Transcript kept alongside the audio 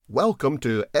Welcome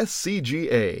to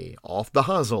SCGA Off the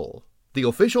Hosel, the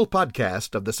official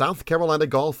podcast of the South Carolina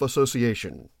Golf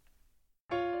Association.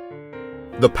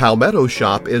 The Palmetto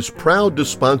Shop is proud to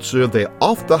sponsor the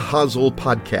Off the Hosel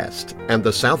podcast and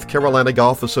the South Carolina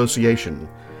Golf Association.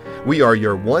 We are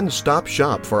your one-stop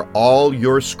shop for all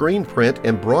your screen print,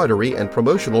 embroidery, and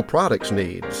promotional products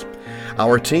needs.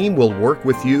 Our team will work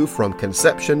with you from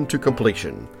conception to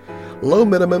completion. Low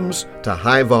minimums to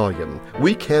high volume,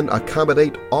 we can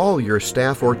accommodate all your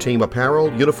staff or team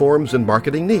apparel, uniforms, and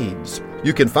marketing needs.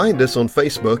 You can find us on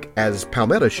Facebook as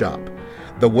Palmetto Shop,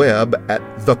 the web at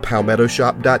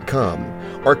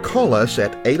thepalmettoshop.com, or call us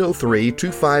at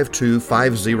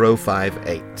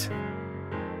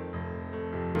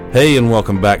 803-252-5058. Hey, and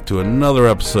welcome back to another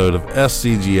episode of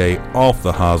SCGA Off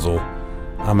the Hosel.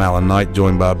 I'm Alan Knight,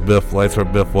 joined by Biff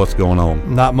Lathrop. Biff, what's going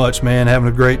on? Not much, man. Having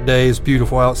a great day. It's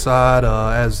beautiful outside.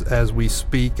 As we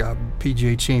speak,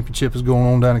 PGA Championship is going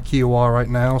on down in Kiowa right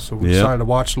now, so we're excited to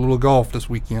watch a little golf this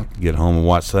weekend. Get home and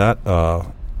watch that.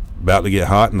 About to get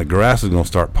hot, and the grass is going to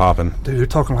start popping. Dude, they're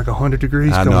talking like 100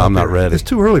 degrees. I know, I'm not ready. It's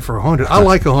too early for 100. I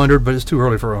like 100, but it's too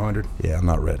early for 100. Yeah, I'm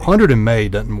not ready. 100 in May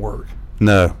doesn't work.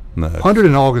 No. 100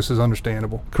 in August is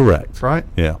understandable. Correct. Right?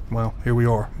 Yeah. Well, here we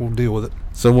are. We'll deal with it.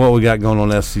 So what we got going on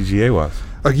SCGA-wise?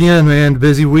 Again, man,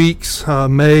 busy weeks.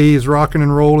 May is rocking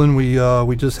and rolling. We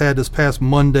just had this past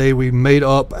Monday, we made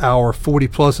up our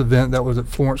 40-plus event that was at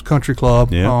Florence Country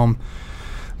Club. Yeah.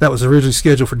 That was originally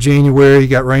scheduled for January.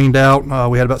 Got rained out.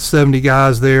 We had about 70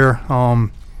 guys there.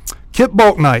 Kip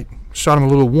Balknight shot him a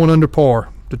little 1 under par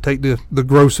to take the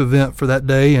gross event for that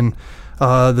day. And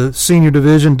the senior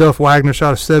division, Duff Wagner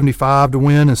shot a 75 to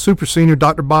win. And super senior,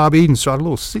 Dr. Bob Eden shot a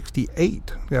little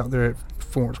 68 out there at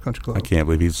Florence Country Club. I can't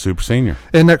believe he's a super senior.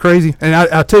 Isn't that crazy? And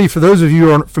I'll tell you, for those of you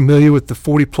who aren't familiar with the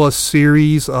 40-plus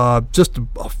series, just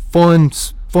a fun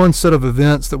set of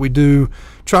events that we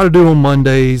try to do on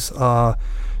Mondays.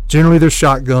 Generally, they're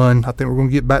shotgun. I think we're going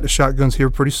to get back to shotguns here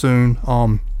pretty soon.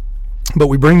 But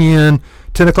we bring you in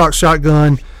 10 o'clock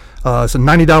shotgun. It's a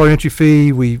 $90 entry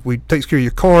fee. We takes care of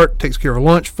your cart, takes care of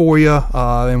lunch for you,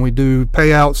 and we do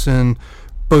payouts in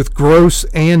both gross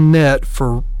and net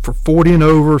for 40 and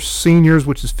over, seniors,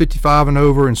 which is 55 and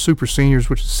over, and super seniors,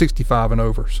 which is 65 and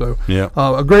over. So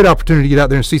a great opportunity to get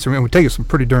out there and see some. And we take it some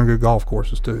pretty darn good golf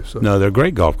courses too. So no, they're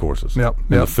great golf courses. Yep.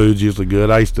 And the food's usually good.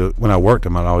 I used to, when I worked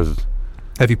them, I'd always.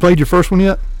 Have you played your first one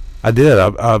yet? I did.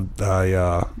 I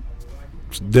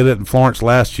did it in Florence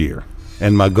last year,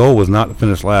 and my goal was not to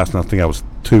finish last, and I think I was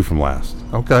 2 from last.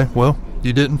 Okay, well,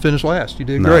 you didn't finish last. You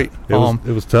did great. It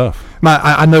was tough.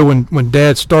 I know when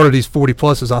Dad started these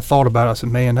 40-pluses, I thought about it. I said,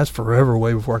 man, that's forever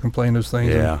away before I can play in those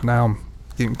things. Yeah. And now I'm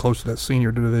getting close to that senior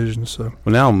division. So.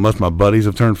 Well, now most of my buddies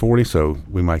have turned 40, so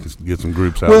we might get some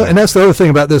groups out there. Well, and that's the other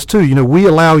thing about this, too. You know, we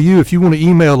allow you, if you want to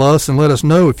email us and let us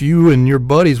know if you and your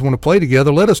buddies want to play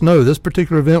together, let us know. This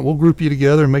particular event, we'll group you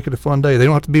together and make it a fun day. They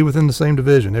don't have to be within the same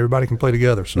division. Everybody can play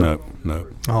together. So. No.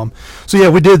 So, yeah,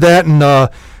 we did that. And,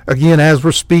 again, as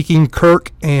we're speaking, Kirk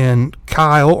and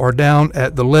Kyle are down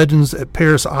at the Legends at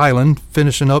Paris Island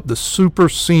finishing up the Super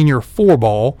Senior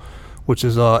 4-ball, which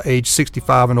is age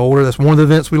 65 and older. That's one of the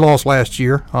events we lost last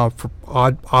year for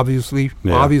obvious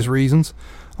reasons.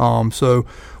 So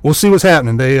we'll see what's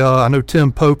happening. I know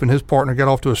Tim Pope and his partner got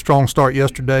off to a strong start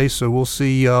yesterday, so we'll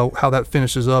see how that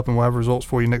finishes up, and we'll have results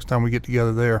for you next time we get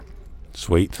together there.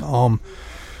 Sweet.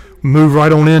 Move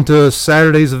right on into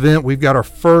Saturday's event. We've got our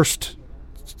first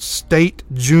state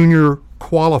junior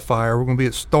qualifier. We're going to be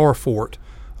at Starfort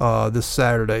this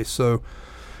Saturday. So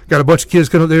got a bunch of kids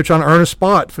coming up there trying to earn a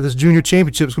spot for this junior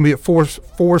championship. It's going to be at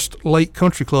Forest Lake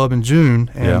Country Club in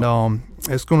June, and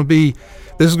this is going to be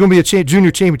a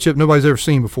junior championship nobody's ever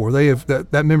seen before. They have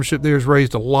that membership there has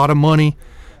raised a lot of money.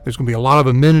 There's going to be a lot of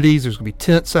amenities. There's going to be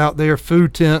tents out there,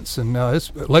 food tents, and it's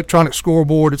electronic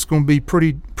scoreboard. It's going to be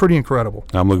pretty incredible.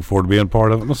 I'm looking forward to being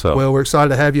part of it myself. Well, we're excited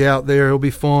to have you out there. It'll be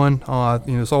fun.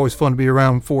 It's always fun to be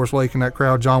around Forest Lake and that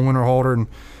crowd, John Winterhalter, and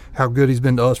how good he's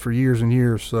been to us for years and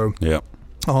years. So yeah.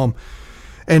 And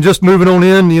just moving on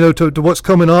in, to what's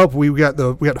coming up, we got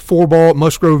the 4-ball at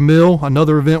Musgrove Mill,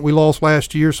 another event we lost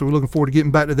last year, so we're looking forward to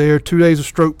getting back to there. 2 days of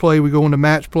stroke play, we go into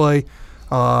match play,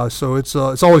 so it's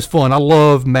always fun. I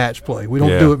love match play. We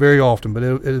don't do it very often, but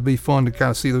it'll be fun to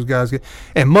kind of see those guys get.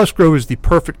 And Musgrove is the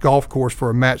perfect golf course for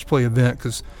a match play event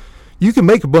because you can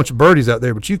make a bunch of birdies out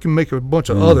there, but you can make a bunch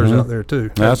of others out there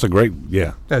too. That's a great,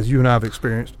 as you and I have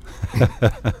experienced.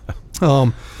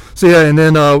 So, yeah, and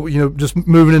then, just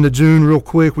moving into June real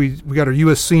quick, we got our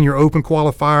U.S. Senior Open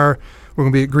qualifier. We're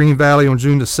going to be at Green Valley on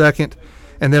June the 2nd.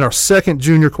 And then our second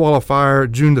junior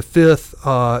qualifier, June the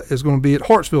 5th, is going to be at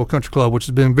Hartsville Country Club, which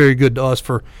has been very good to us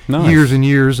for years and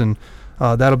years. And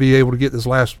that'll be able to get this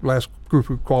last group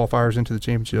of qualifiers into the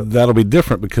championship. That'll be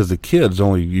different because the kids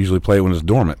only usually play when it's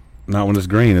dormant, not when it's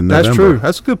green in November. That's true.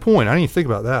 That's a good point. I didn't even think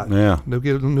about that. Yeah. They'll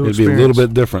get a new It'd experience. be a little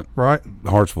bit different. Right.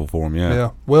 Hartsville for them, yeah. Yeah.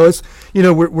 Well, it's,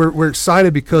 we're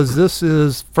excited because this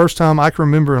is first time I can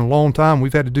remember in a long time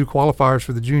we've had to do qualifiers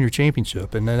for the junior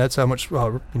championship, and that's how much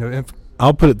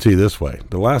I'll put it to you this way.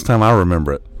 The last time I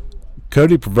remember it,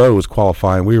 Cody Prevost was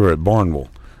qualifying. We were at Barnwell.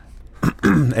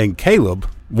 And Caleb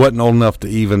wasn't old enough to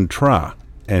even try.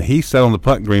 And he sat on the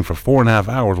putting green for 4.5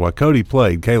 hours while Cody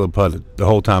played. Caleb putted the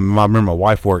whole time. I remember my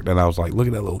wife worked, and I was like, look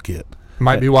at that little kid.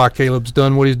 might be why Caleb's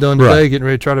done what he's done today, Right. getting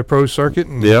ready to try the pro circuit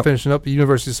and finishing up at the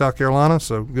University of South Carolina.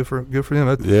 So good for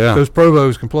them. Yeah. Those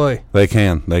provos can play. They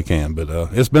can. But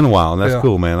it's been a while, and that's Yeah.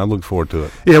 cool, man. I look forward to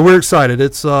it. Yeah, we're excited.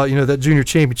 It's that junior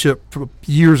championship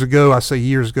years ago. I say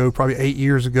years ago, probably 8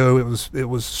 years ago. It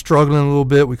was struggling a little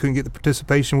bit. We couldn't get the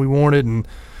participation we wanted, and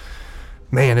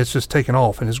man, it's just taken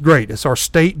off, and it's great. It's our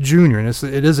state junior, and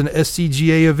it is an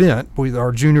SCGA event.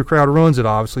 Our junior crowd runs it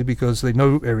obviously because they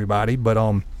know everybody, but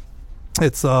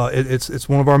it's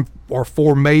one of our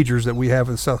four majors that we have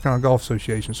at the South Carolina Golf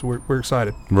Association. So we're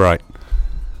excited. Right.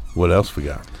 What else we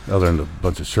got other than a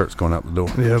bunch of shirts going out the door?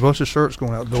 Yeah, a bunch of shirts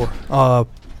going out the door.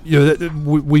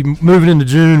 We moving into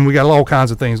June. We got all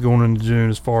kinds of things going into June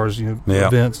as far as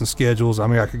events and schedules. I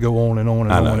mean, I could go on and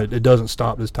on and on. It doesn't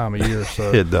stop this time of year.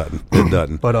 So It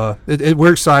doesn't. But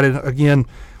we're excited. Again,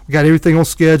 we got everything on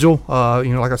schedule.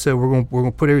 Like I said, we're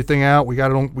gonna put everything out. We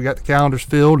got it on. We got the calendars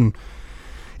filled, and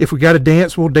if we got to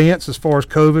dance, we'll dance as far as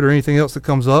COVID or anything else that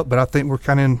comes up. But I think we're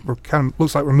kind of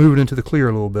looks like we're moving into the clear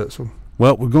a little bit. So.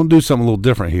 Well, we're going to do something a little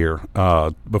different here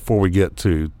before we get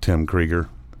to Tim Krieger,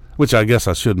 which I guess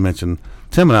I should mention.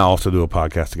 Tim and I also do a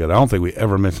podcast together. I don't think we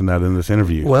ever mentioned that in this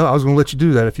interview. Well, I was going to let you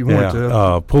do that if you wanted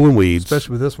to. Pulling Weeds.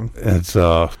 Especially with this one. It's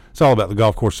all about the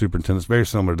golf course superintendents, very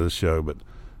similar to this show, but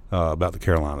about the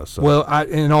Carolinas. So. Well,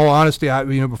 in all honesty,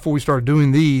 before we started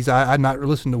doing these, I had not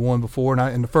listened to one before,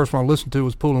 and the first one I listened to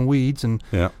was Pulling Weeds, and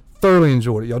thoroughly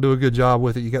enjoyed it. Y'all do a good job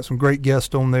with it. You got some great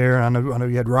guests on there. I know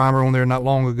you had Reimer on there not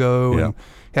long ago, and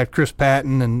had Chris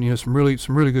Patton, and some really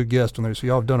good guests on there. So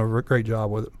y'all have done a great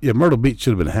job with it. Yeah, Myrtle Beach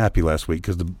should have been happy last week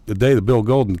because the day that Bill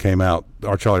Golden came out,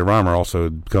 our Charlie Reimer also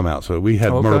had come out. So we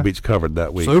had Myrtle Beach covered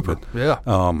that week. Super,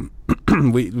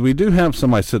 but, we do have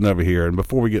somebody sitting over here, and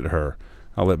before we get to her,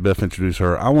 I'll let Biff introduce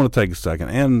her. I want to take a second.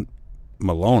 Ann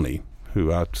Maloney,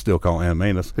 who I still call Ann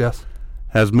Manus,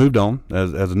 has moved on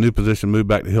as a new position, moved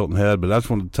back to Hilton Head. But I just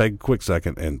wanted to take a quick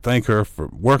second and thank her for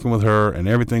working with her and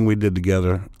everything we did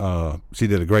together. She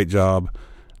did a great job.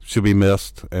 She'll be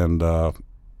missed, and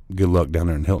good luck down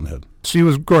there in Hilton Head. She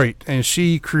was great, and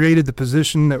she created the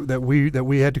position that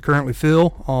we had to currently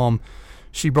fill.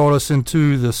 She brought us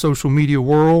into the social media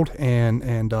world,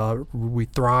 and we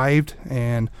thrived,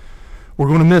 and we're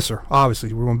going to miss her.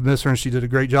 Obviously, we're going to miss her, and she did a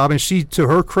great job. And she, to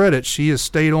her credit, she has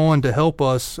stayed on to help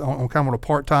us on kind of a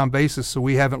part-time basis, so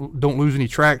we don't lose any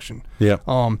traction. Yeah.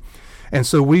 And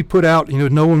so we put out,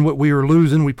 knowing what we were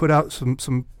losing, we put out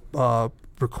some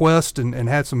requests and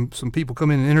had some people come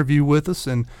in and interview with us.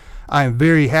 And I am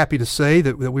very happy to say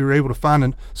that we were able to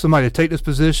find somebody to take this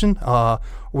position.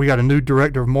 We got a new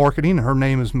director of marketing, and her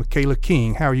name is Michaela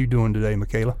King. How are you doing today,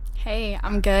 Michaela? Hey,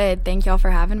 I'm good. Thank y'all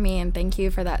for having me, and thank you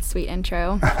for that sweet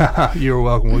intro. You're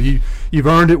welcome. Well, you've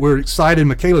earned it. We're excited.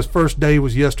 Michaela's first day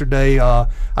was yesterday. I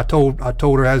told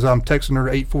her as I'm texting her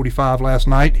at 8:45 last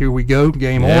night. Here we go,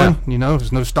 game on.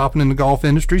 There's no stopping in the golf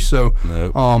industry. So,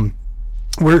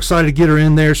 we're excited to get her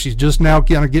in there. She's just now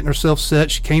kind of getting herself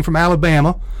set. She came from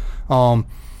Alabama,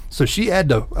 so she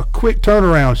had a quick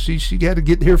turnaround. She had to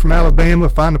get here from Alabama,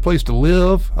 find a place to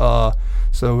live.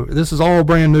 So this is all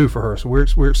brand new for her. So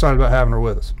we're excited about having her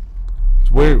with us.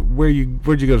 Where'd you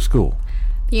go to school?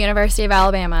 The University of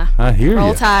Alabama. I hear you.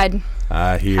 Roll Tide.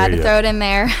 I hear you. Had to throw it in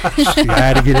there. She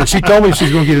had to get it. She told me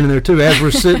she's going to get in there too. As we're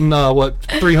sitting,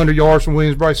 300 yards from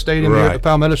Williams-Brice Stadium here at the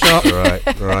Palmetto Shop.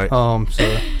 Right.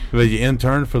 So. Did you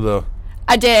intern for the?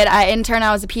 I did. I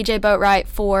was a PJ Boatwright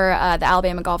for the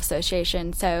Alabama Golf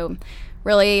Association. So,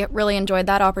 really, really enjoyed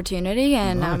that opportunity,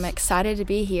 and I'm excited to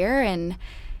be here and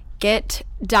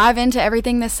dive into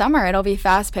everything this summer. It'll be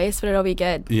fast paced, but it'll be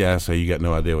good. Yeah, so you got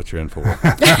no idea what you're in for. No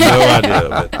idea.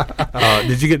 But,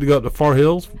 did you get to go up to Far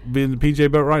Hills being the PJ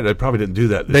Boatwright? They probably didn't do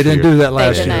that this year. They didn't do that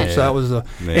last year. Yeah. So that was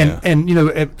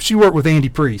and she worked with Andy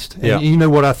Priest. And you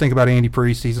know what I think about Andy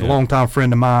Priest. He's a longtime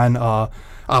friend of mine.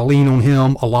 I lean on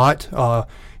him a lot.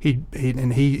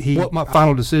 What my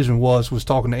final decision was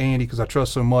talking to Andy, because I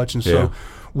trust so much, and so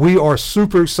we are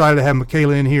super excited to have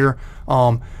Michaela in here.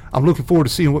 I'm looking forward to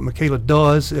seeing what Michaela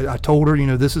does. I told her,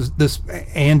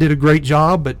 Ann did a great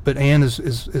job, but Ann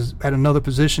is at another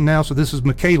position now, so this is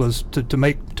Michaela's to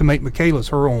make Michaela's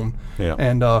her own. Yeah.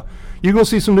 And you're going to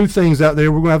see some new things out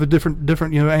there. We're going to have a different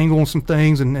angle on some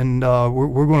things, and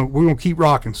we're going to keep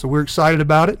rocking. So we're excited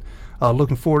about it.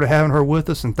 Looking forward to having her with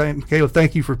us. And Michaela,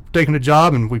 thank you for taking the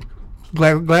job, and we.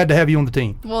 Glad to have you on the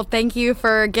team. Well, thank you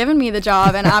for giving me the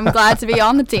job, and I'm glad to be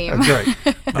on the team.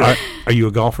 That's great. Are you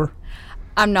a golfer?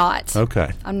 I'm not. Okay.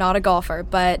 I'm not a golfer,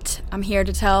 but I'm here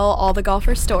to tell all the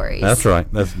golfer stories. That's right.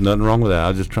 That's nothing wrong with that. I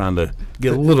was just trying to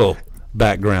get a little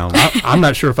background. I'm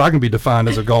not sure if I can be defined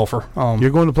as a golfer.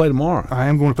 You're going to play tomorrow. I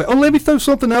am going to play. Oh, let me throw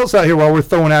something else out here while we're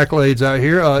throwing accolades out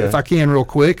here, if I can, real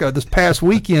quick. This past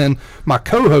weekend, my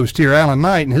co-host here, Alan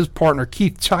Knight, and his partner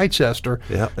Keith Chichester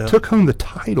took home the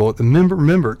title at the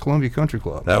member at Columbia Country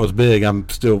Club. That was big. I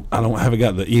haven't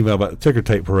got the email about the ticker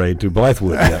tape parade to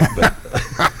Blythewood yet. But.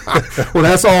 Well,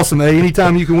 that's awesome.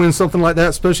 Anytime you can win something like that,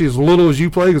 especially as little as you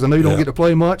play, because I know you don't get to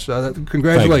play much.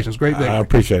 Congratulations. Great day. I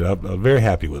appreciate it. I'm very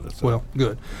happy with it. So. Well,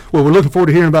 good. Well, we're looking forward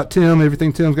to hearing about Tim,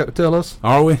 everything Tim's got to tell us.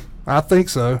 Are we? I think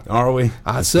so. Are we?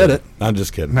 I said it. I'm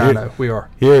just kidding. No, we are.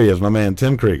 Here he is, my man,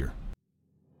 Tim Krieger.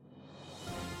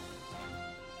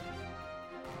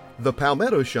 The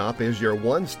Palmetto Shop is your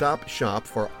one-stop shop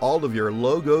for all of your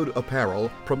logoed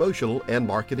apparel, promotional, and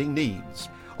marketing needs.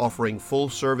 Offering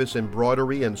full-service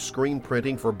embroidery and screen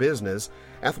printing for business,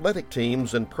 athletic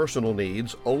teams, and personal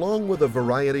needs, along with a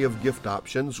variety of gift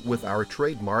options with our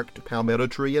trademarked Palmetto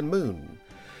Tree and Moon.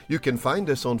 You can find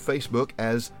us on Facebook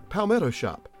as Palmetto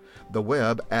Shop, the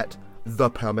web at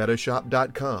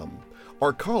thepalmettoshop.com,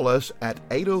 or call us at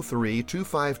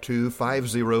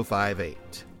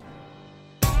 803-252-5058.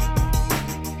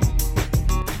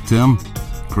 Tim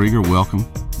Krieger, welcome.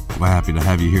 We're happy to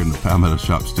have you here in the Palmetto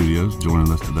Shop Studios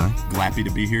joining us today. Glappy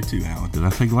to be here too, Alan. Did I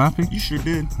say glappy? You sure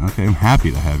did. Okay, I'm happy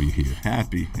to have you here.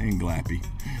 Happy and glappy.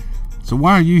 So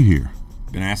why are you here?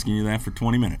 Been asking you that for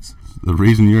 20 minutes. The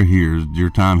reason you're here is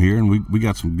your time here, and we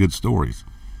got some good stories.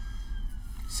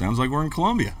 Sounds like we're in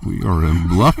Columbia. We are in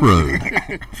Bluff Road.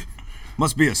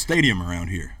 Must be a stadium around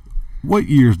here. What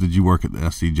years did you work at the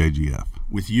SCJGF?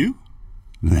 With you?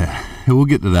 Yeah, we'll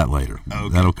get to that later. Okay.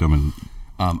 That'll come in.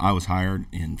 I was hired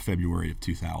in February of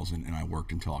 2000, and I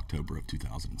worked until October of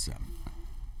 2007.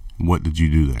 What did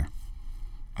you do there?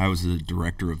 I was the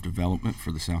Director of Development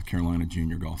for the South Carolina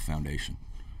Junior Golf Foundation.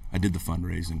 I did the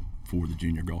fundraising for the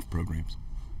junior golf programs.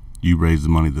 You raised the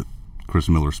money that Chris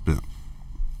Miller spent.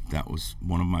 That was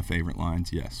one of my favorite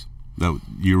lines, yes.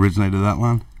 You originated that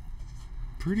line?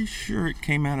 Pretty sure it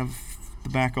came out of the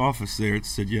back office there. It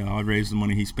said, yeah, I raise the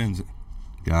money, he spends it.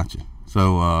 Gotcha.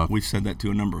 So we've said that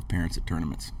to a number of parents at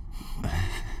tournaments.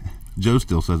 Joe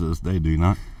still says it this day, do you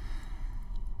not?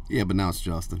 Yeah, but now it's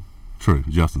Justin. True.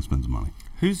 Justin spends the money.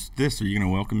 Who's this? Are you going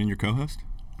to welcome in your co-host?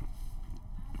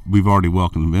 We've already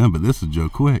welcomed him in, but this is Joe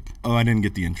Quick. Oh, I didn't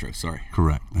get the intro. Sorry.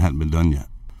 Correct. It hadn't been done yet.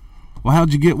 Well,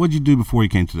 what'd you do before you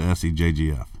came to the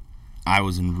SCJGF? I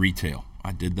was in retail.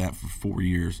 I did that for 4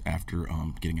 years after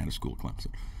getting out of school at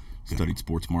Clemson. Studied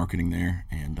sports marketing there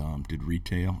and did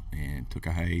retail and took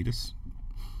a hiatus.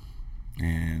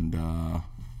 And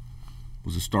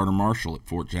was a starter marshal at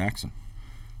Fort Jackson,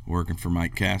 working for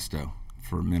Mike Casto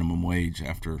for a minimum wage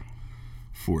after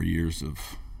 4 years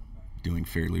of doing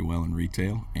fairly well in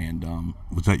retail. And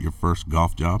was that your first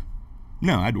golf job?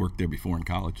 No, I'd worked there before in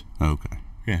college. Okay.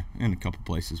 Yeah, in a couple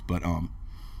places. But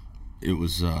it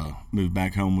was move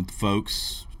back home with the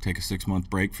folks, take a 6-month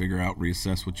break, figure out,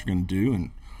 reassess what you're going to do,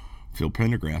 and Phil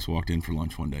Pendergrass walked in for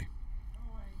lunch one day.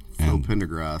 Phil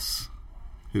Pendergrass,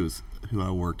 who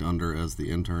I worked under as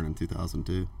the intern in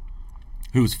 2002.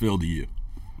 Who was Phil to you?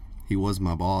 He was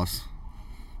my boss.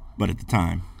 But at the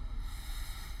time,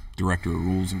 Director of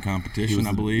Rules and Competition,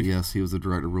 I believe? Yes, he was the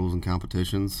Director of Rules and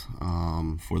Competitions.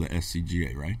 For the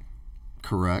SCGA, right?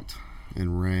 Correct.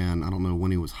 And ran, I don't know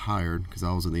when he was hired, because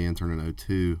I was the intern in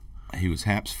 2002. He was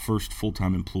Hap's first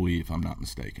full-time employee, if I'm not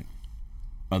mistaken,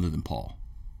 other than Paul.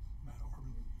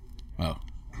 Oh,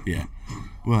 yeah.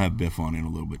 We'll have Biff on in a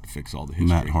little bit to fix all the history.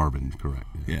 Matt Harbin, correct.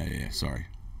 Yeah, sorry.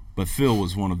 But Phil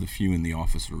was one of the few in the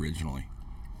office originally.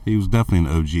 He was definitely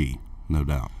an OG, no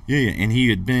doubt. Yeah, and he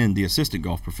had been the assistant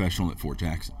golf professional at Fort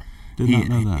Jackson. Did not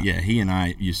know that. Yeah, he and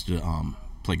I used to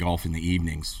play golf in the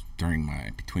evenings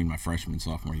between my freshman and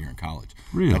sophomore year in college.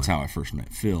 Really? That's how I first met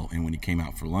Phil. And when he came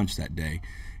out for lunch that day,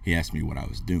 he asked me what I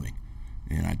was doing.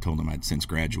 And I told him I'd since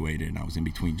graduated and I was in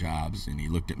between jobs. And he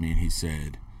looked at me and he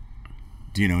said,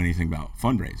 "Do you know anything about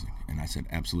fundraising?" And I said,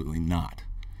 "Absolutely not."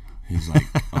 He's like,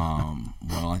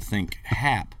 well, I think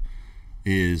Hap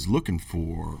is looking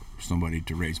for somebody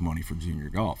to raise money for junior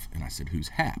golf. And I said, who's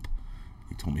Hap?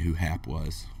 He told me who Hap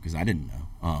was because I didn't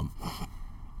know.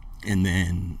 And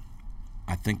then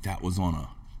I think that was on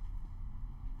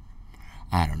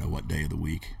I don't know what day of the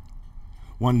week.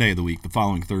 One day of the week. The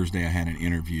following Thursday I had an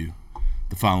interview.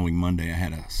 The following Monday I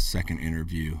had a second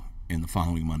interview. And the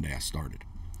following Monday I started.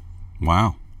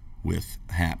 Wow. With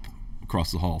Hap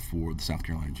across the hall for the South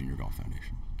Carolina Junior Golf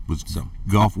Foundation. Was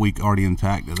Golf Week already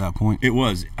intact at that point? It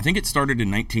was. I think it started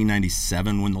in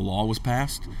 1997 when the law was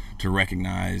passed to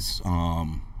recognize.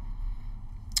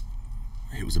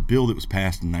 It was a bill that was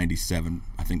passed in 97.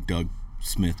 I think Doug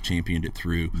Smith championed it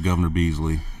through. Governor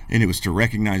Beasley. And it was to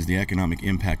recognize the economic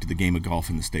impact of the game of golf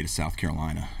in the state of South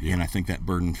Carolina. Yeah. And I think that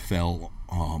burden fell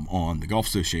on the Golf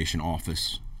Association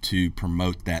office to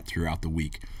promote that throughout the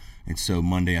week. And so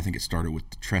Monday, I think it started with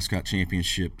the Trescott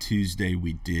Championship. Tuesday,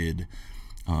 we did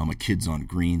a Kids on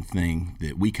Green thing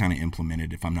that we kind of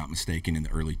implemented, if I'm not mistaken, in the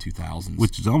early 2000s.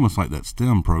 Which is almost like that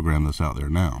STEM program that's out there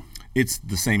now. It's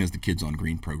the same as the Kids on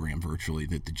Green program virtually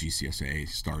that the GCSAA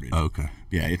started. Okay.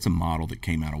 Yeah, it's a model that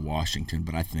came out of Washington,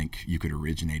 but I think you could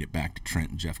originate it back to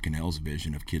Trent and Jeff Cannell's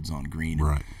vision of Kids on Green.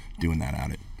 Right. Doing that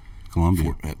out at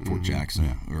Columbia. Fort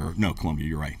Jackson. Yeah. Or no, Columbia,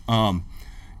 you're right.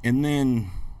 And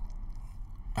then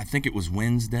I think it was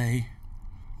Wednesday,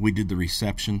 we did the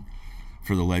reception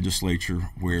for the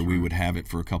legislature where we would have it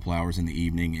for a couple hours in the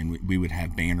evening, and we would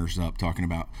have banners up talking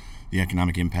about the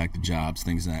economic impact of jobs,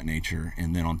 things of that nature.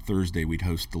 And then on Thursday, we'd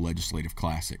host the Legislative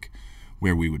Classic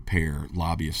where we would pair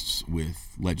lobbyists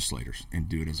with legislators and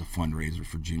do it as a fundraiser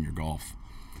for junior golf.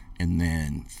 And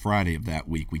then Friday of that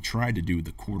week, we tried to do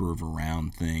the quarter of a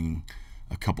round thing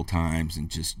a couple times and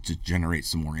just generate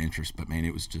some more interest. But, man,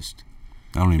 it was just...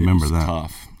 I don't even remember that.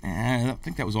 Tough. I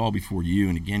think that was all before you.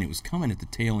 And again, it was coming at the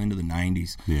tail end of the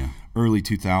 90s, early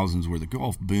 2000s, where the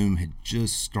golf boom had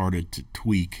just started to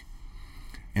tweak.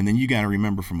 And then you got to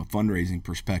remember from a fundraising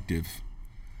perspective,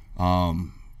 I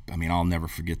mean, I'll never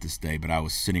forget this day, but I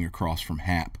was sitting across from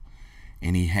Hap,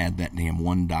 and he had that damn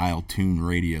one-dial tune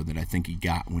radio that I think he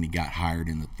got when he got hired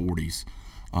in the 40s.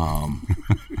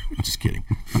 Just kidding.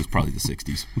 It was probably the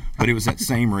 60s. But it was that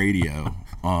same radio.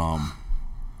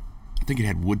 I think it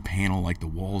had wood panel like the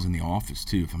walls in the office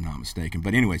too, if I'm not mistaken.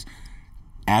 But anyways,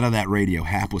 out of that radio,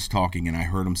 Hap was talking, and I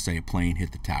heard him say a plane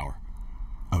hit the tower.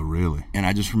 Oh, really? And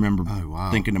I just remember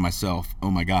thinking to myself, oh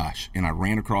my gosh. And I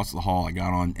ran across the hall. I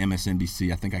got on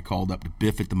MSNBC. I think I called up to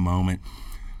Biff at the moment.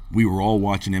 We were all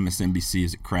watching MSNBC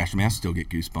as it crashed. I mean, I still get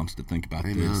goosebumps to think about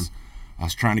this. I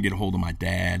was trying to get a hold of my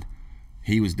dad.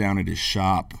 He was down at his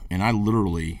shop, and I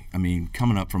literally, I mean,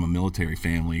 coming up from a military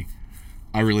family,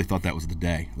 I really thought that was the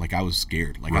day. Like, I was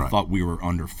scared. Like, I thought we were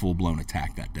under full-blown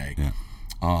attack that day. Yeah.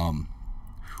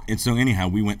 And so, anyhow,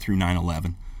 we went through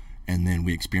 9/11, and then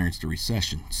we experienced a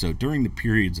recession. So during the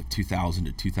periods of 2000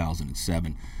 to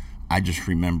 2007, I just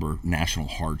remember national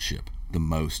hardship the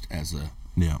most as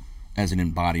an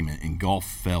embodiment. And golf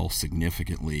fell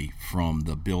significantly from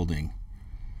the building,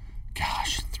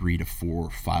 300 to 400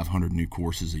 or 500 new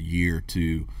courses a year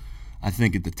to... I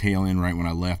think at the tail end, right when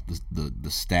I left, the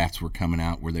stats were coming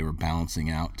out where they were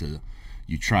balancing out to,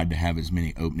 you tried to have as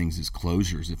many openings as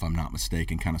closures, if I'm not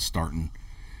mistaken, kind of starting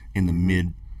in the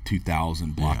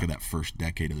mid-2000 block of that first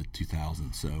decade of the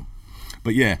 2000s. So,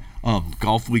 but yeah,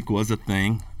 Golf Week was a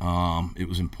thing. It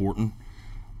was important.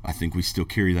 I think we still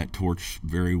carry that torch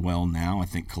very well now. I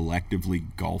think collectively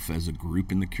golf as a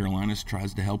group in the Carolinas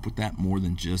tries to help with that more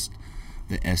than just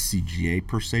the SCGA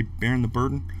per se bearing the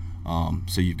burden.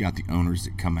 So you've got the owners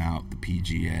that come out, the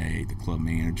PGA, the club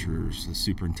managers, the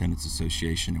Superintendents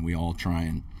Association, and we all try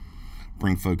and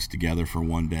bring folks together for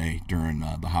one day during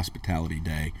the hospitality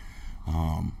day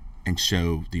and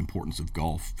show the importance of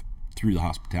golf through the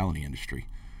hospitality industry.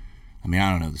 I mean, I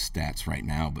don't know the stats right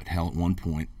now, but hell, at one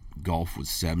point, golf was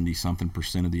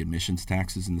 70-something% of the admissions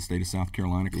taxes in the state of South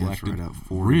Carolina collected. Yeah, it's right out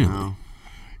 40 now.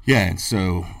 Yeah, and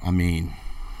so, I mean,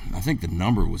 I think the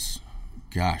number was,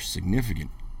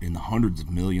 significant. In the hundreds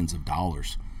of millions of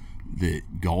dollars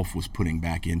that golf was putting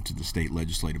back into the state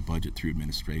legislative budget through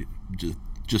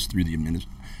just through the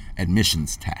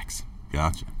admissions tax.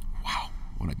 Gotcha. Wow,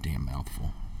 what a damn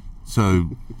mouthful.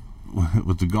 So,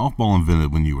 was the golf ball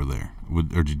invented when you were there,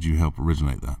 or did you help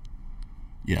originate that?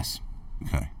 Yes.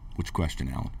 Okay. Which question,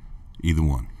 Alan? Either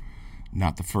one.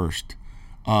 Not the first.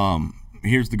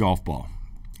 Here's the golf ball,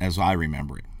 as I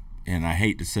remember it. And I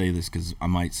hate to say this because I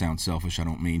might sound selfish. I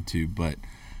don't mean to, but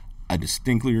I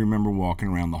distinctly remember walking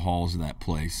around the halls of that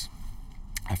place.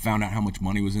 I found out how much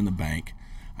money was in the bank.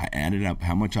 I added up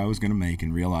how much I was going to make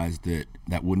and realized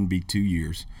that wouldn't be 2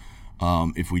 years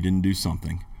if we didn't do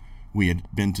something. We had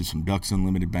been to some Ducks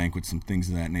Unlimited banquets, some things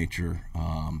of that nature.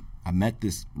 I met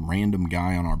this random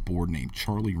guy on our board named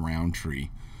Charlie Roundtree,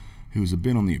 who's a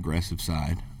bit on the aggressive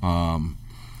side,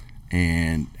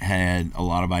 and had a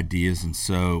lot of ideas. And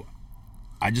so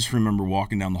I just remember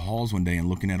walking down the halls one day and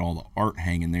looking at all the art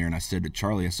hanging there, and I said to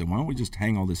Charlie, I said, why don't we just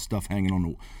sell all this stuff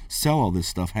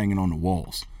hanging on the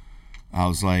walls? I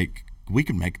was like, we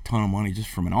could make a ton of money just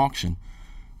from an auction,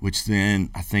 which then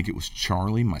I think it was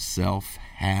Charlie, myself,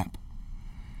 Hap,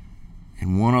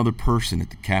 and one other person at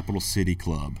the Capital City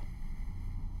Club.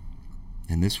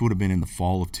 And this would have been in the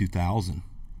fall of 2000,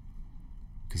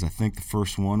 because I think the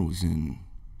first one was in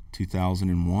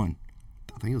 2001.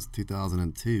 I think it was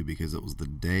 2002, because it was the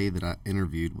day that I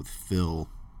interviewed with Phil,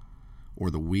 or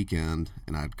the weekend,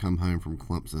 and I'd come home from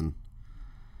Clemson.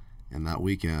 And that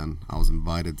weekend, I was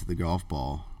invited to the golf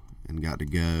ball and got to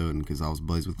go, and because I was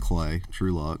buddies with Clay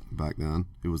Truelock back then,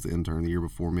 who was the intern the year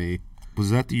before me. Was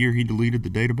that the year he deleted the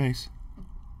database?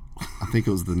 I think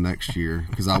it was the next year,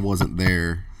 because I wasn't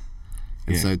there.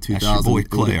 And Yeah, so that's your 2000, boy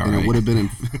Clay, all right. it would have been in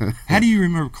How do you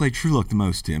remember Clay Truelock the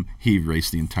most, Tim? He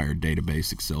erased the entire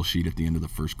database Excel sheet at the end of the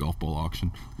first golf ball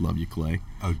auction. Love you, Clay.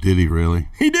 Oh, did he really?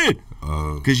 He did.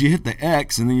 Because you hit the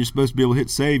X, and then you're supposed to be able to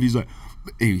hit save. He's like,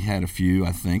 he had a few,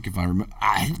 I think, if I remember.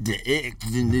 I hit the X,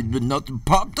 but nothing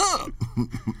popped up.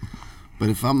 But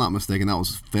if I'm not mistaken, that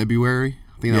was February.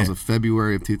 I think that was a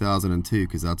February of 2002,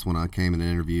 because that's when I came and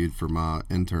interviewed for my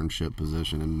internship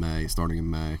position in May, starting in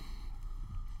May.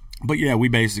 But yeah, we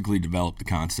basically developed the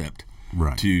concept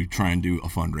Right. to try and do a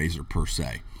fundraiser per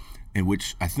se, and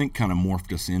which I think kind of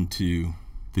morphed us into.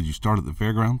 Did you start at the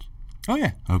fairgrounds? Oh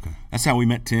yeah, Okay. that's how we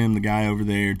met Tim, the guy over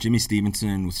there. Jimmy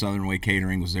Stevenson with Southern Way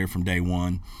Catering was there from day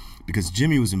one, because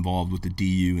Jimmy was involved with the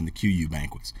DU and the QU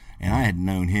banquets, and I had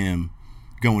known him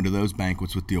going to those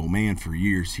banquets with the old man for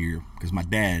years here, because my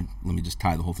dad, let me just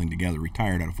tie the whole thing together,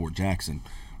 retired out of Fort Jackson.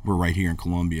 We're right here in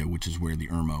Columbia, which is where the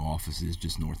IRMO office is,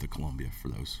 just north of Columbia for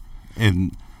those.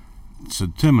 And so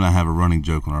Tim and I have a running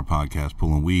joke on our podcast,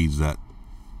 Pulling Weeds, that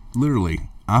literally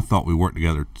I thought we worked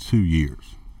together 2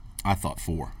 years. I thought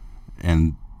 4.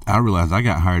 And I realized I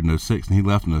got hired in 06 and he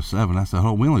left in 07. I said,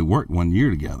 oh, we only worked 1 year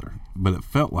together. But it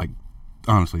felt like,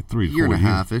 honestly, 3 to 4 Year years. and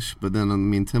a half-ish, but then, I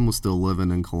mean, Tim was still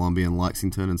living in Columbia and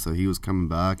Lexington, and so he was coming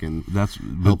back and That's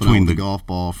helping out between with the the golf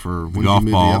ball for, when did golf you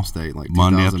move ball, to upstate, like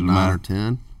Monday after the 2009 or match.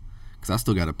 10? Because I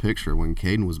still got a picture when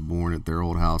Caden was born at their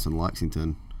old house in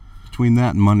Lexington. between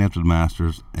that and Monday after the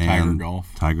Masters and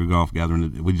Tiger Golf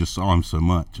Gathering, we just saw him so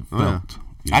much. It Oh, yeah. felt.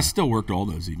 Yeah. I still worked all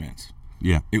those events.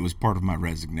 Yeah. It was part of my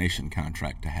resignation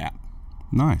contract to HAP.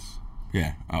 Nice.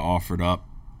 Yeah, I offered up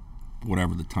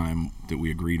whatever the time that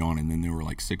we agreed on, and then there were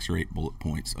like 6 or 8 bullet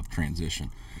points of transition.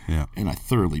 Yeah. And I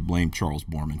thoroughly blamed Charles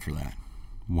Borman for that.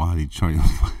 Why did Charlie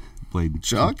played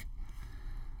Chuck?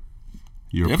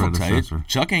 Your If I'll tell you, predecessor?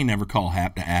 Chuck ain't never called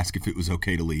HAP to ask if it was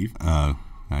okay to leave. Oh,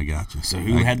 I got you. So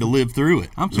who had to live through it?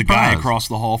 I'm the guy surprised. across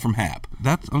the hall from HAP.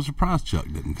 I'm surprised Chuck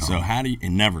didn't call. So how do you,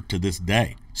 and never to this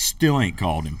day, still ain't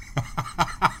called him.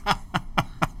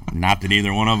 Not that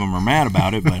either one of them are mad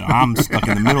about it, but I'm stuck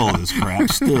in the middle of this crap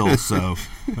still. So,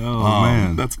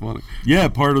 man. That's funny. yeah,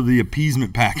 part of the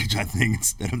appeasement package, I think,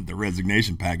 instead of the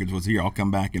resignation package, was here. I'll come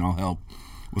back and I'll help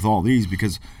with all these,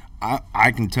 because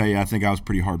I can tell you, I think I was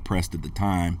pretty hard pressed at the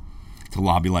time to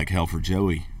lobby like hell for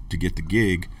Joey to get the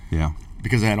gig. Yeah.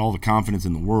 Because I had all the confidence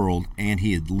in the world, and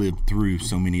he had lived through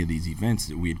so many of these events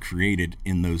that we had created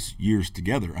in those years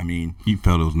together. I mean, You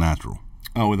felt it was natural.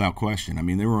 oh, without question. I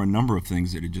mean, there were a number of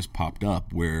things that had just popped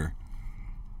up where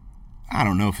I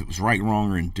don't know if it was right,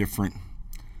 wrong, or indifferent.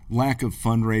 Lack of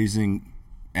fundraising,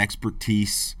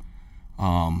 expertise.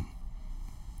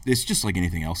 It's just like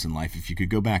anything else in life. If you could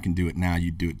go back and do it now,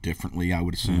 you'd do it differently, I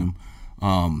would assume.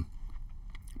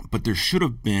 But there should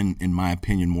have been, in my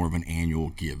opinion, more of an annual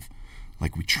give.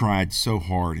 Like, we tried so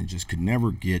hard and just could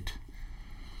never get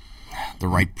the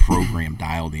right program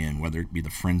dialed in, whether it be the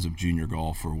Friends of Junior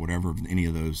Golf or whatever, any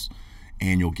of those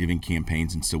annual giving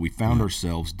campaigns. And so we found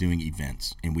ourselves doing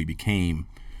events, and we became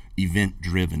event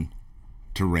driven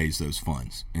to raise those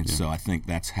funds. And so I think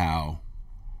that's how,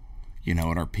 at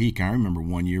our peak, I remember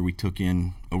one year we took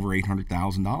in over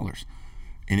 $800,000,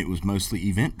 and it was mostly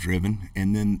event driven.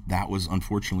 And then that was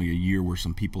unfortunately a year where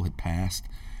some people had passed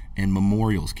and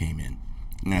memorials came in.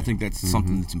 And I think that's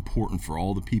something that's important for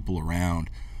all the people around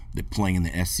that play in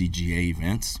the SCGA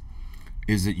events,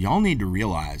 is that y'all need to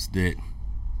realize that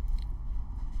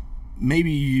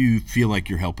maybe you feel like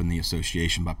you're helping the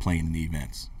association by playing in the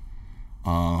events.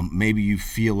 Maybe you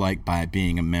feel like by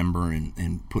being a member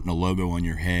and putting a logo on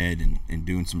your head and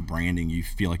doing some branding, you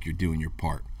feel like you're doing your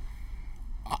part.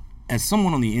 As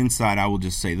someone on the inside, I will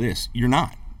just say this: you're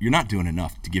not. you're not doing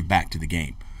enough to give back to the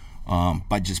game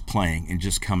by just playing and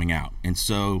just coming out. And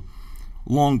so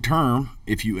long term,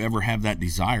 if you ever have that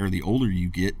desire, the older you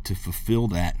get, to fulfill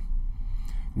that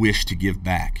wish to give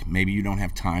back, maybe you don't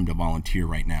have time to volunteer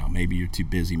right now, maybe you're too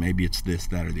busy, maybe it's this,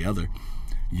 that, or the other,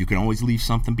 you can always leave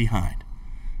something behind.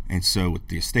 And so with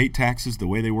the estate taxes, the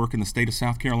way they work in the state of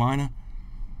South Carolina,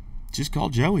 just call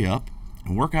Joey up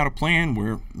and work out a plan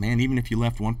where, man, even if you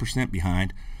left 1%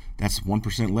 behind, that's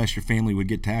 1% less your family would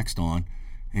get taxed on,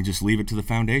 and just leave it to the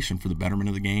foundation for the betterment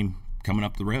of the game coming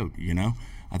up the road.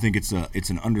 I think it's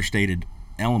an understated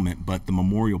element, but the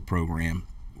memorial program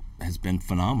has been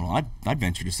phenomenal. I'd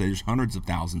venture to say there's hundreds of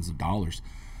thousands of dollars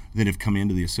that have come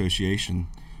into the association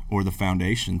or the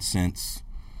foundation since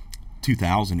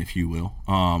 2000, if you will,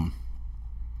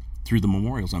 through the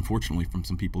memorials, unfortunately, from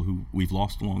some people who we've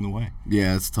lost along the way.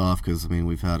 Yeah, it's tough because,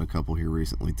 we've had a couple here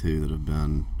recently, too, that have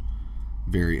been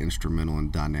very instrumental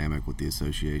and dynamic with the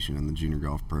association and the junior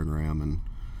golf program. And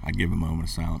I'd give a moment of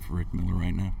silence for Rick Miller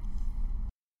right now.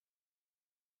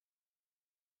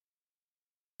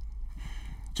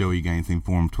 Joey, you got anything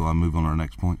for him until I move on to our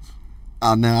next points?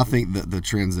 No, I think that the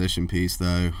transition piece,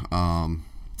 though,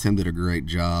 Tim did a great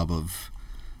job of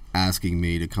asking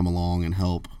me to come along and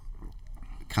help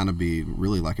kind of be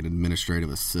really like an administrative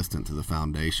assistant to the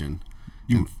foundation.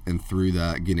 And through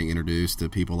that, getting introduced to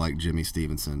people like Jimmy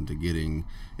Stevenson, to getting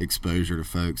exposure to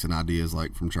folks and ideas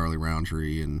like from Charlie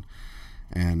Roundtree, and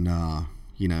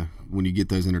when you get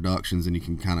those introductions, and you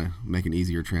can kind of make an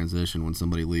easier transition when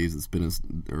somebody leaves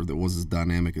that was as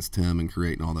dynamic as Tim and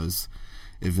creating all those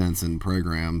events and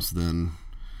programs, then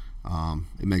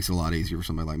it makes it a lot easier for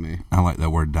somebody like me. I like that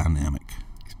word, dynamic.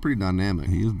 He's pretty dynamic.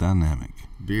 He is dynamic.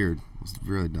 Beard was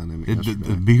really dynamic.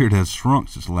 The beard has shrunk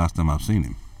since the last time I've seen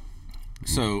him.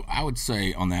 So I would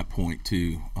say on that point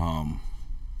too,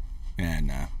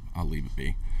 and I'll leave it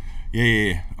be.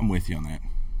 Yeah, I'm with you on that.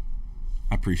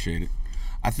 I appreciate it.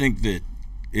 I think that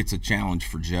it's a challenge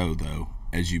for Joe, though,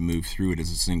 as you move through it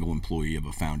as a single employee of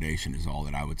a foundation, is all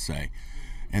that I would say.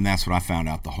 And that's what I found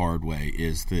out the hard way,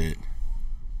 is that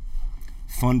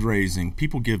fundraising,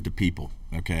 people give to people,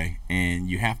 okay?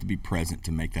 And you have to be present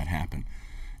to make that happen.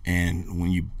 And when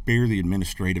you bear the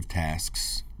administrative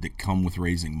tasks that come with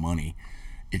raising money,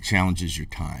 it challenges your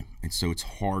time. And so it's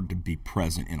hard to be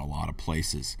present in a lot of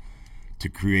places to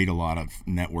create a lot of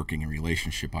networking and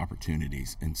relationship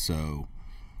opportunities. And so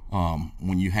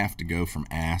when you have to go from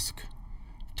ask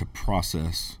to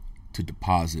process to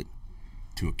deposit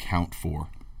to account for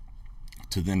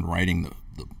to then writing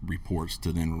the reports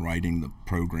to then writing the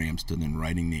programs to then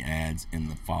writing the ads and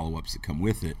the follow-ups that come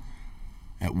with it,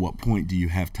 at what point do you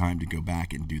have time to go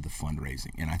back and do the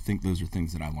fundraising? And I think those are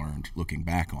things that I learned looking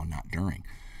back on, not during,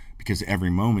 because every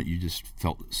moment you just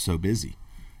felt so busy.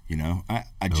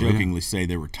 I jokingly say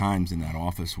there were times in that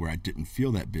office where I didn't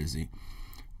feel that busy,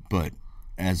 but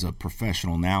as a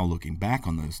professional now, looking back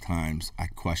on those times, I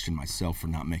question myself for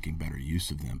not making better use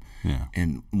of them,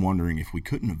 and wondering if we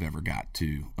couldn't have ever got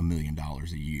to $1 million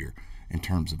a year in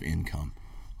terms of income.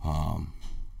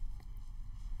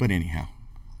 But anyhow,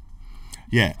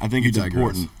 yeah, I think it's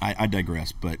important. I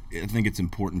digress, but I think it's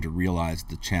important to realize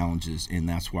the challenges, and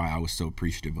that's why I was so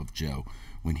appreciative of Joe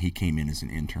when he came in as an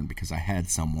intern, because I had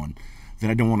someone that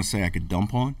I don't want to say I could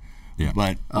dump on,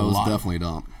 but I was definitely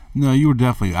dump. No, you were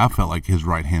definitely, I felt like his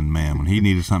right-hand man. When he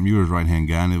needed something, you were his right-hand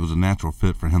guy, and it was a natural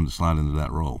fit for him to slide into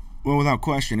that role. Well, without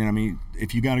question. And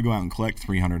if you got to go out and collect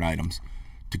 300 items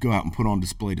to go out and put on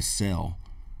display to sell,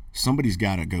 somebody's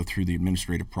got to go through the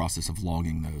administrative process of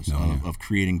logging those, of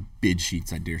creating bid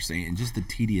sheets, I dare say, and just the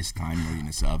tedious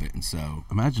timeliness of it. And so,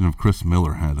 imagine if Chris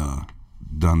Miller had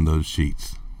done those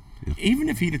sheets. Even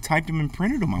if he'd have typed them and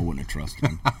printed them, I wouldn't have trusted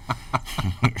him.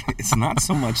 It's not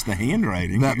so much the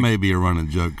handwriting. That may be a running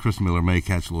joke. Chris Miller may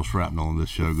catch a little shrapnel on this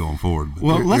show going forward.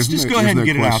 Well, let's just go ahead and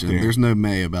get it out there. There's no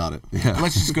may about it. Yeah.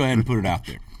 Let's just go ahead and put it out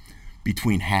there.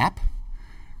 Between Hap,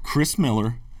 Chris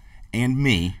Miller, and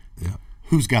me,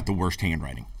 who's got the worst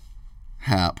handwriting?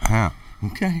 Hap.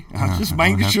 Okay. I was just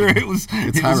making sure it was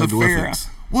a fair.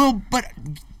 Well, but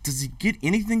does he get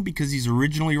anything because he's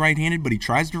originally right-handed, but he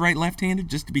tries to write left-handed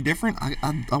just to be different?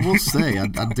 I will say, I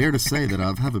dare to say that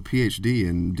I have a PhD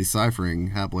in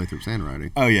deciphering Hap Lathrop's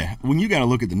handwriting. Oh, yeah. When you got to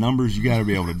look at the numbers, you got to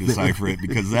be able to decipher it,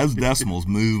 because those decimals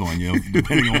move on you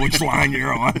depending on which line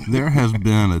you're on. There has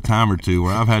been a time or two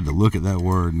where I've had to look at that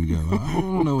word and go, I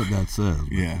don't know what that says.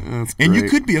 Yeah. And you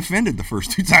could be offended the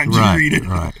first 2 times you read it.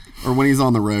 Right. Or when he's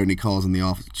on the road and he calls in the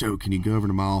office, Joe, can you go over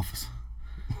to my office?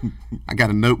 I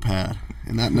got a notepad.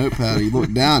 And that notepad, you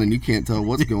look down and you can't tell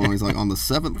what's going on. He's like, on the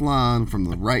 7th line from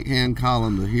the right-hand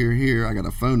column to here, I got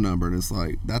a phone number. And it's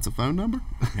like, that's a phone number?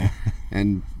 Yeah.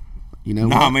 And You know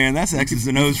Nah, what? man, that's X's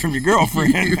and O's from your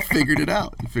girlfriend. You figured it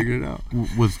out.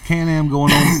 Was Can-Am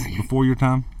going on before your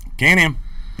time? Can-Am.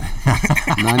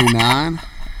 99.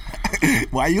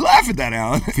 Why you laugh at that,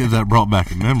 Alan? Because that brought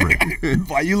back a memory.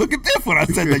 Why you look at Biff when I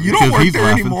said that? You don't Because work he's there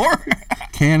laughing. anymore.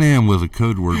 Can-Am was a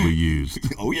code word we used.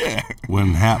 Oh, yeah.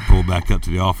 When Hap pulled back up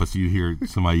to the office, you'd hear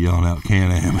somebody yelling out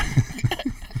Can-Am.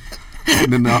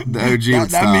 And then the OG would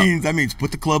stop. That means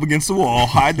put the club against the wall,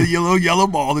 hide the yellow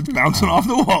ball that's bouncing off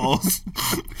the walls.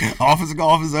 Office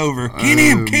golf is over.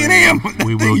 Can-Am.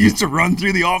 We They will used to run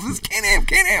through the office.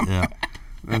 Can-Am. Yeah.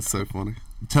 That's so funny.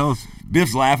 Tell us.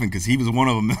 Biff's laughing because he was one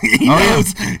of them. He Oh,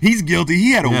 knows he's guilty.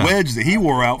 He had a Yeah. wedge that he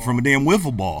wore out from a damn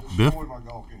wiffle ball.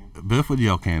 Biff would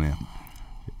yell Can-Am.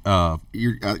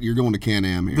 You're going to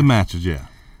Can-Am here. The matches, yeah.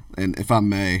 And if I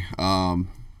may,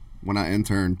 when I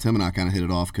interned, Tim and I kind of hit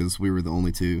it off because we were the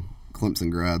only two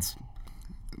Clemson grads.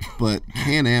 But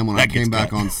Can-Am, when I That gets came back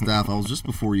cut. on staff, I was just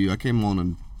before you. I came on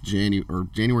in January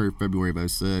or February of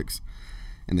 2006,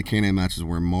 and the Can-Am matches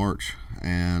were in March.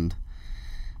 And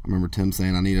I remember Tim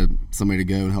saying I needed somebody to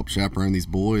go and help chaperone these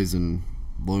boys, and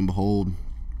lo and behold,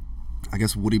 I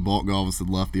guess Woody Baltgolvis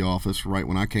had left the office right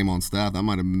when I came on staff. That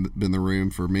might have been the room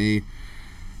for me.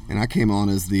 And I came on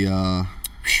as the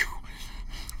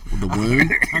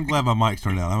wound. I'm glad my mic's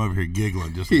turned out. I'm over here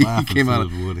giggling, just He laughing. came So out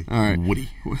was Woody. All right. Woody.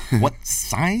 What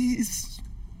size?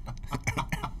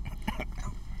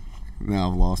 Now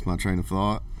I've lost my train of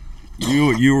thought.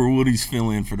 You were Woody's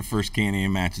fill-in for the first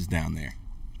Can-Am matches down there.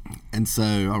 And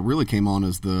so I really came on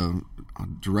as the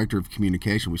director of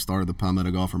communication. We started the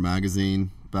Palmetto Golfer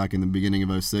magazine back in the beginning of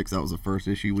 2006. That was the first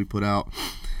issue we put out.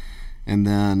 And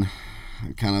then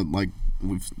kind of like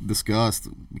we've discussed,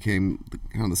 became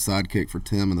kind of the sidekick for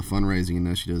Tim and the fundraising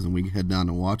initiatives. And we head down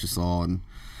to Waukesha and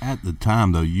At the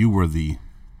time, though, you were the,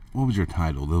 what was your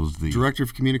title? That was the director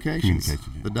of communications, yeah.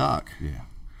 the doc. Yeah.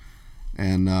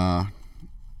 And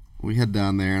we head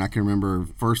down there, and I can remember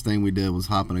first thing we did was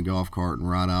hop in a golf cart and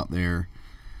ride out there.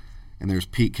 And there's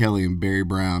Pete Kelly and Barry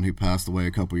Brown, who passed away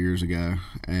a couple years ago,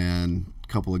 and a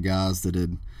couple of guys that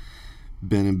had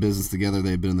been in business together. They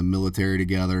had been in the military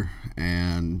together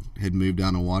and had moved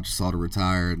down to Waukesha to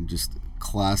retire. And just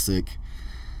classic,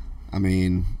 I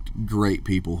mean, great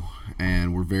people.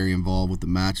 And we're very involved with the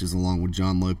matches, along with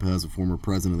John Lopez, a former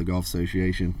president of the Golf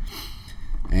Association.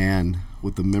 And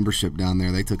with the membership down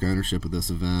there, they took ownership of this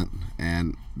event,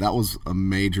 and that was a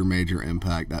major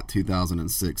impact, that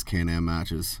 2006 Can-Am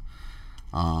matches.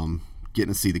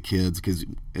 Getting to see the kids, because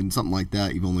in something like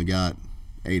that, you've only got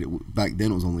 8. Back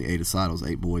then it was only 8 aside. It was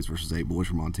 8 boys versus 8 boys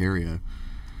from Ontario.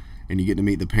 And you get to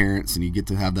meet the parents, and you get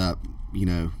to have that,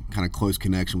 kind of close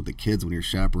connection with the kids when you're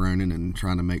chaperoning and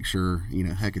trying to make sure,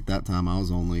 heck, at that time I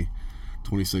was only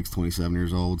 26, 27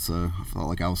 years old, so I felt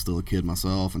like I was still a kid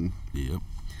myself. And Yep.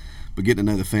 but getting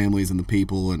to know the families and the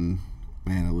people, and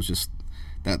man, it was just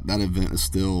that event is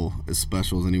still as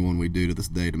special as any one we do to this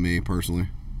day to me personally.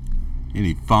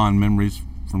 Any fond memories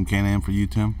from Can-Am for you,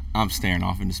 Tim? I'm staring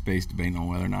off into space debating on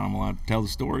whether or not I'm allowed to tell the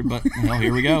story, but hell,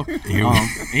 here we go. Here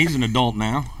He's an adult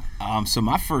now. So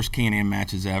my first Can-Am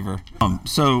matches ever.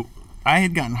 So I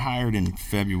had gotten hired in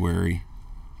February,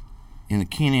 and the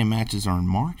Can-Am matches are in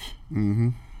March. Mm-hmm.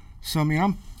 So, I mean,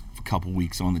 I'm a couple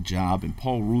weeks on the job, and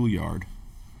Paul Rouliard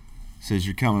says,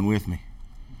 "You're coming with me."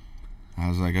 I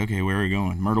was like, okay, where are we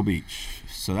going? Myrtle Beach.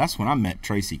 So that's when I met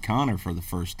Tracy Connor for the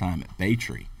first time at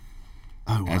Baytree.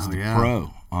 Oh, wow, As the yeah.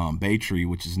 pro. Baytree,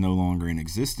 which is no longer in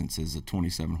existence, is a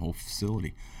 27-hole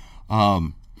facility.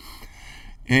 And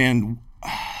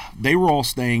they were all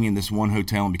staying in this one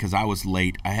hotel, and because I was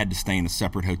late, I had to stay in a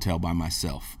separate hotel by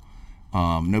myself.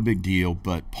 No big deal,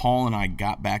 but Paul and I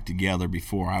got back together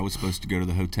before I was supposed to go to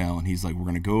the hotel, and he's like, we're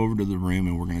going to go over to the room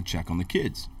and we're going to check on the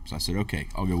kids. So I said, okay,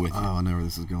 I'll go with you. Oh, I know where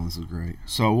this is going. This is great.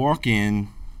 So I walk in,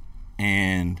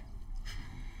 and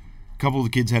a couple of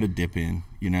the kids had a dip in,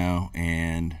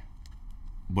 and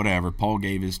whatever. Paul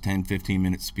gave his 10,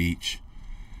 15-minute speech.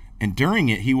 And during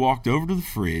it, he walked over to the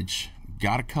fridge,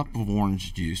 got a cup of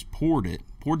orange juice, poured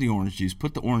the orange juice,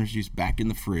 put the orange juice back in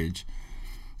the fridge,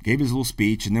 gave his little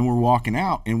speech, and then we're walking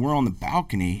out, and we're on the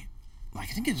balcony. I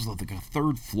think it was like a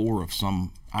 3rd floor of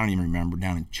some, I don't even remember,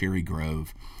 down in Cherry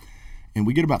Grove. And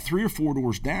we get about 3 or 4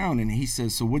 doors down, and he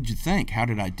says, so what'd you think? How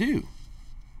did I do?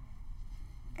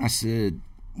 I said,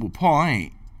 well, Paul,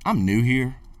 I'm new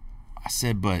here. I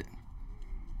said, but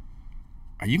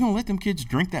are you going to let them kids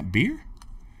drink that beer?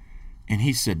 And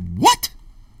he said, what?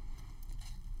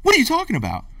 What are you talking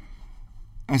about?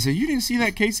 I said, you didn't see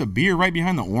that case of beer right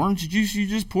behind the orange juice you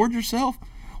just poured yourself?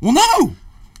 Well, no.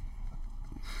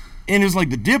 And it was like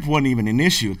the dip wasn't even an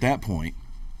issue at that point.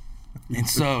 And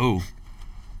so,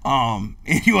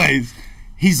 anyways,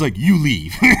 he's like, you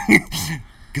leave.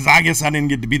 Because I guess I didn't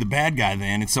get to be the bad guy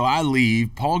then. And so I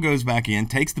leave. Paul goes back in,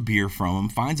 takes the beer from him,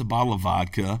 finds a bottle of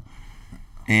vodka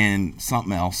and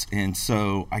something else. And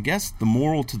so I guess the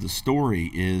moral to the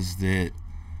story is that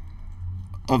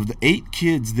of the 8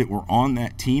 kids that were on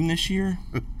that team this year,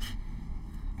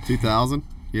 2000,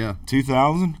 yeah,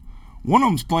 2000, one of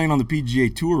them's playing on the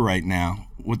PGA Tour right now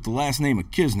with the last name of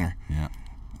Kisner. Yeah.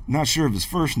 Not sure of his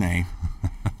first name,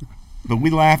 but we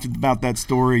laughed about that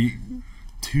story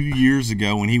 2 years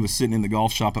ago when he was sitting in the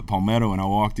golf shop at Palmetto, and I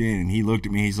walked in and he looked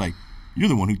at me. He's like, "You're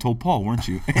the one who told Paul, weren't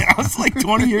you?" And I was like,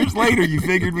 20 years later, you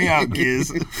figured me out, Kiz.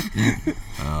 That's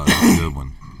a good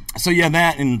one. So, yeah,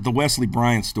 that and the Wesley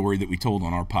Bryant story that we told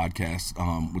on our podcast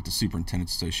with the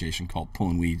Superintendent's Association called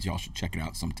Pulling Weeds. Y'all should check it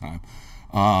out sometime.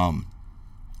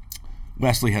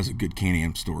 Wesley has a good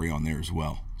Can-Am story on there as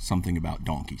well. Something about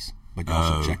donkeys. But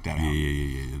y'all should check that out.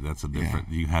 Yeah. That's a different.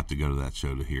 Yeah. You have to go to that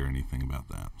show to hear anything about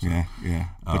that. So. Yeah.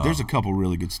 But there's a couple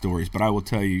really good stories. But I will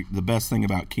tell you, the best thing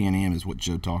about Can-Am is what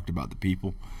Joe talked about, the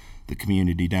people, the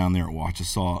community down there at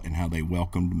Wachesaw, and how they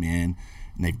welcomed them in.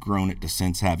 And they've grown it to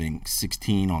since having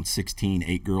 16 on 16,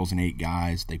 8 girls and 8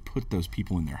 guys. They put those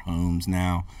people in their homes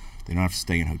now. They don't have to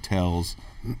stay in hotels.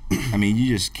 I mean,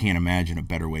 you just can't imagine a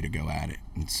better way to go at it.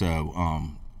 And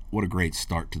so, what a great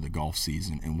start to the golf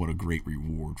season, and what a great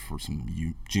reward for some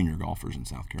junior golfers in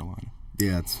South Carolina.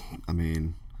 Yeah,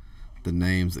 the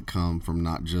names that come from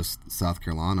not just South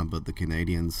Carolina, but the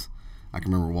Canadians. I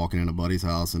can remember walking in a buddy's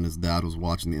house, and his dad was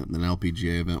watching an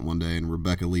LPGA event one day, and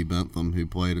Rebecca Lee Bentham, who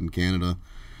played in Canada,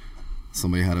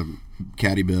 somebody had a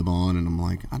caddy bib on, and I'm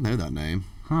like, I know that name.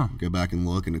 Go back and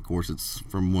look, and of course it's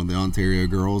from one of the Ontario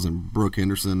girls, and Brooke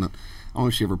Henderson. I don't know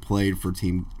if she ever played for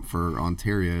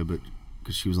Ontario, but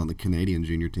because she was on the Canadian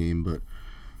junior team. But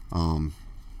I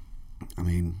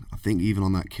mean, I think even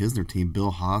on that Kisner team,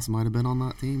 Bill Haas might have been on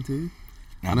that team too.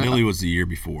 Now, Billy was the year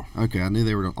before. Okay, I knew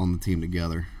they were on the team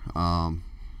together.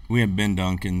 We had Ben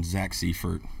Duncan, Zach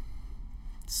Seifert,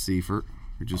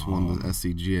 who just won the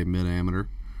SCGA Mid-Amateur.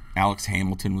 Alex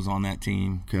Hamilton was on that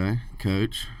team. Okay,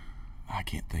 coach. I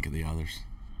can't think of the others.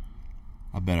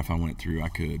 I bet if I went through, I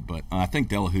could. But I think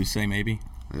Delahousse, maybe.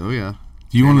 Oh, yeah.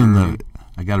 Do you want to know?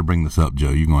 I got to bring this up,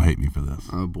 Joe. You're going to hate me for this.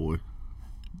 Oh, boy.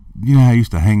 You know how I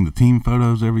used to hang the team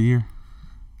photos every year?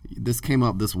 This came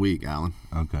up this week, Alan.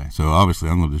 Okay. So, obviously,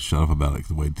 I'm going to just shut up about it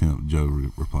the way Joe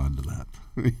replied to that.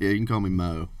 Yeah, you can call me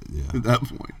Mo. Yeah. At that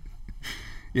point.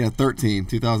 Yeah,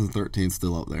 2013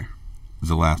 still up there. It's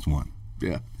the last one.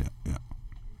 Yeah. Yeah.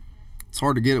 It's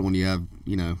hard to get it when you have,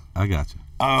 I got you.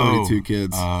 32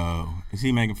 kids. Oh. Is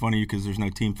he making fun of you because there's no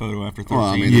team photo after 13? Well,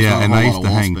 I mean, yeah, and I used to to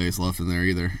hang space left in there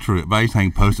either. True, but I used to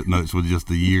hang Post-it notes with just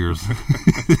the years.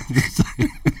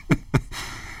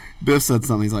 Biff said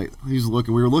something. He's like,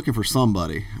 we were looking for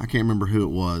somebody. I can't remember who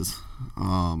it was.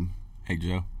 Hey,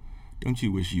 Joe, don't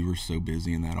you wish you were so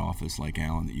busy in that office like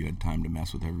Alan that you had time to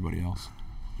mess with everybody else?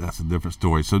 That's a different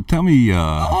story. So tell me.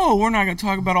 We're not going to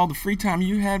talk about all the free time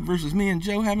you had versus me and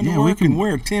Joe having to work, and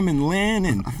where Tim and Lynn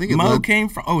and Mo came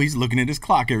from. Oh, he's looking at his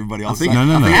clock. Everybody else. No.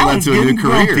 It led to a new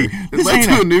career. It led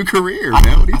to a new career,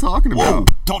 man. What are you talking about?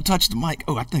 Don't touch the mic.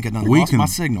 Oh, I think I done lost my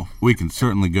signal. We can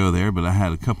certainly go there, but I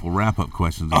had a couple wrap-up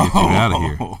questions to get you out of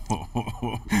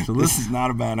here. So this is not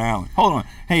about Alan. Hold on.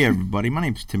 Hey, everybody. My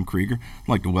name's Tim Krieger. I'd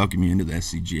like to welcome you into the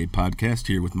SCGA podcast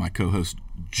here with my co-host,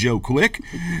 Joe Quick.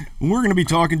 We're going to be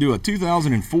talking to a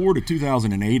 2004 to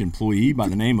 2008 employee by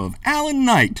the name of Alan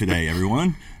Knight today,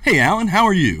 everyone. Hey, Alan, how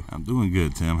are you? I'm doing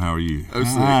good, Tim. How are you?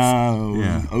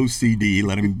 OCD.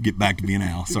 Let him get back to being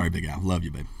Al. Sorry, Big Al. Love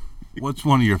you, babe. What's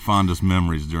one of your fondest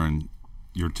memories during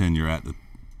your tenure at the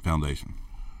foundation?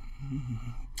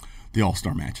 The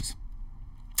All-Star matches.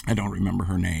 I don't remember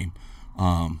her name,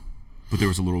 but there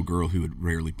was a little girl who had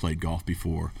rarely played golf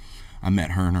before. I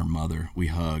met her and her mother. We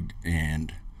hugged,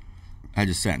 and I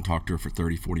just sat and talked to her for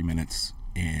 30, 40 minutes.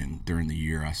 And during the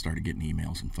year, I started getting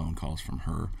emails and phone calls from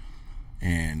her,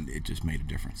 and it just made a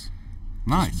difference.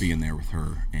 Nice. Just being there with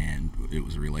her, and it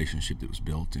was a relationship that was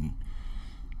built, and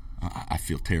I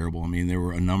feel terrible. I mean, there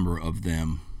were a number of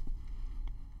them,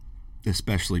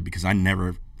 especially because I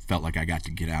never felt like I got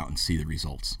to get out and see the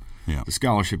results. Yeah. The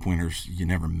scholarship winners, you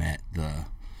never met the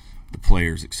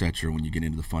players, etc. when you get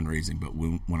into the fundraising. But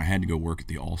when I had to go work at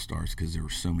the All-Stars, because there were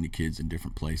so many kids in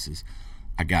different places,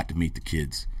 I got to meet the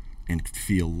kids and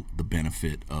feel the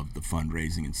benefit of the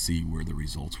fundraising and see where the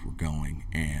results were going.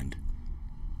 And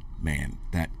man,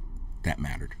 that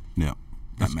mattered. Yeah,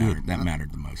 that mattered. That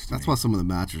mattered the most. That's why some of the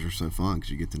matches are so fun,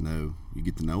 because you get to know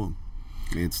them.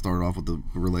 I mean, it started off with the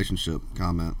relationship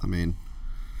comment. I mean,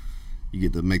 you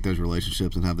get to make those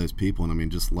relationships and have those people. And I mean,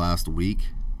 just last week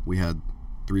we had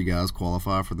 3 guys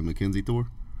qualify for the McKenzie Tour.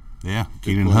 Yeah,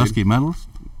 Keaton Husky medalist.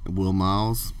 Will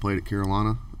Miles played at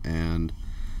Carolina, and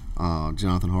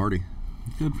Jonathan Hardy.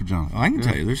 Good for Jonathan. I can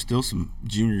tell you, there's still some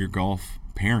junior golf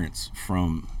parents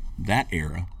from that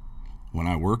era when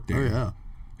I worked there. Oh, yeah.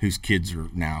 Whose kids are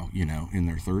now, in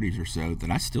their 30s or so,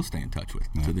 that I still stay in touch with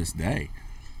to this day.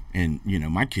 And,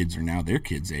 my kids are now their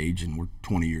kids' age, and we're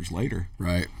 20 years later.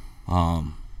 Right.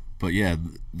 But, yeah,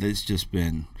 there's just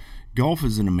been – golf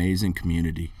is an amazing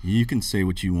community. You can say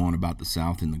what you want about the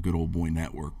South and the Good Old Boy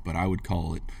Network, but I would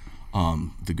call it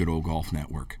the Good Old Golf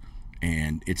Network.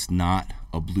 And it's not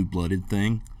a blue-blooded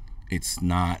thing. It's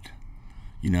not –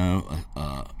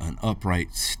 an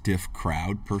upright, stiff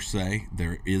crowd per se.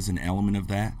 There is an element of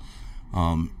that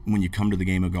when you come to the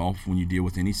game of golf, when you deal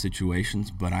with any situations.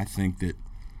 But I think that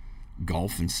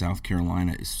golf in South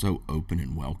Carolina is so open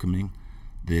and welcoming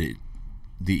that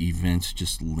the events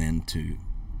just lend to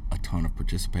a ton of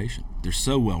participation. They're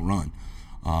so well run,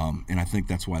 and I think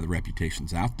that's why the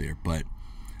reputation's out there. But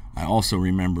I also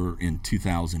remember in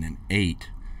 2008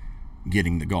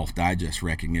 getting the Golf Digest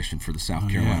recognition for the South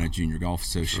Carolina Junior Golf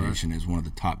Association as one of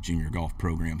the top junior golf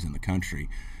programs in the country.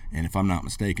 And if I'm not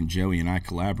mistaken, Joey and I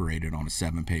collaborated on a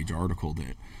 7-page article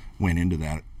that went into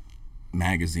that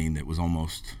magazine that was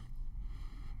almost,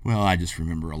 I just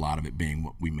remember a lot of it being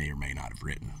what we may or may not have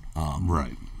written.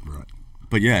 Right.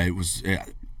 But yeah, it was,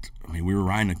 we were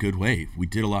riding a good wave. We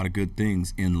did a lot of good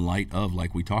things in light of,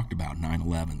 like we talked about,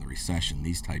 9/11, the recession,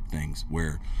 these type things,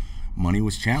 where money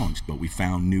was challenged, but we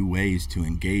found new ways to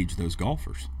engage those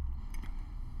golfers.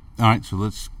 All right, so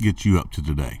let's get you up to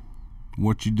today.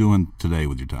 What you doing today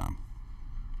with your time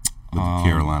with the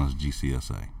Carolinas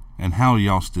GCSA? And how do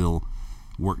y'all still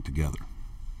work together?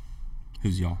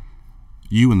 Who's y'all?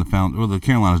 You and the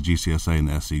Carolinas GCSA and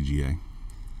the SCGA.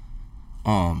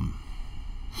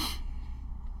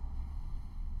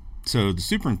 So the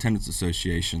Superintendents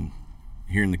Association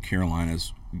here in the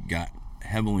Carolinas got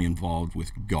heavily involved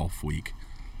with Golf Week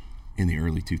in the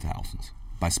early 2000s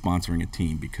by sponsoring a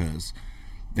team because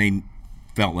they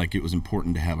felt like it was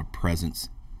important to have a presence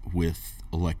with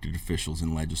elected officials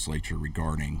and legislature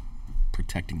regarding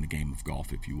protecting the game of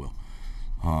golf, if you will.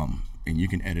 And you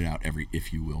can edit out every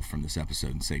 "if you will" from this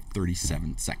episode and save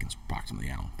 37 seconds approximately,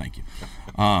 Alan. Thank you.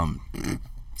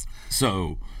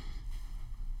 So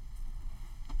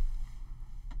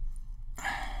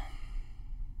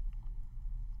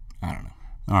I don't know.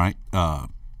 All right.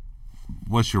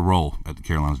 What's your role at the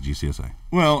Carolinas GCSA?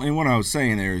 Well, and what I was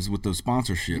saying there is with those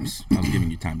sponsorships, I was giving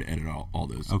you time to edit all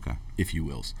those, if you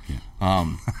wills.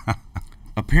 Yeah.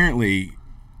 Apparently,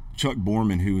 Chuck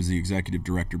Borman, who was the executive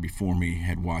director before me,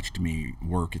 had watched me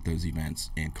work at those events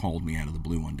and called me out of the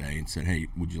blue one day and said, "Hey,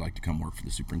 would you like to come work for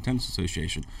the Superintendents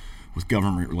Association with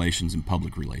government relations and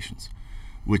public relations?"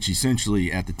 Which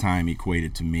essentially at the time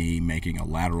equated to me making a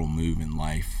lateral move in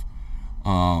life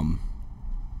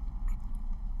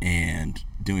and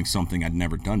doing something I'd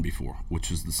never done before,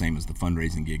 which was the same as the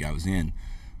fundraising gig I was in.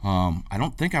 I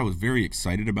don't think I was very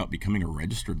excited about becoming a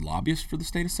registered lobbyist for the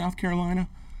state of South Carolina,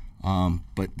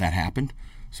 but that happened.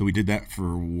 So we did that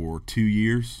for 2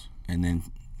 years, and then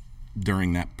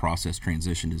during that process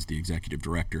transitioned as the executive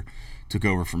director, took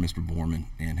over for Mr. Borman,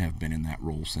 and have been in that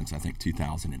role since I think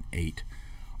 2008,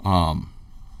 and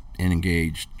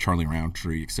engaged Charlie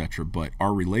Roundtree, etc. But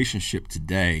our relationship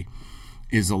today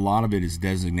is a lot of it is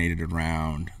designated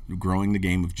around growing the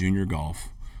game of junior golf,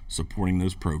 supporting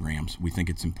those programs. We think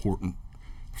it's important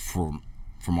from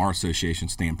our association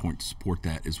standpoint to support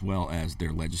that, as well as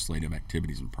their legislative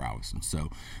activities and prowess. And so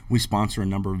we sponsor a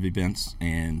number of events,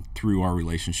 and through our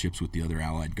relationships with the other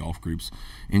allied golf groups,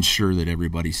 ensure that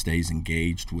everybody stays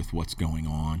engaged with what's going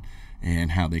on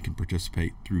and how they can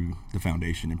participate through the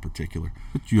foundation in particular.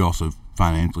 But you also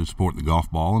financially support the golf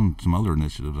ball and some other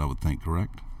initiatives, I would think,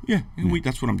 correct? Yeah.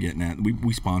 That's what I'm getting at.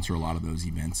 We sponsor a lot of those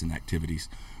events and activities.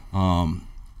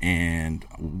 And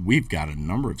we've got a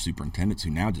number of superintendents who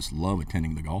now just love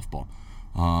attending the golf ball.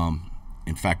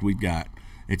 In fact,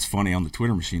 it's funny, on the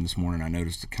Twitter machine this morning, I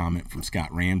noticed a comment from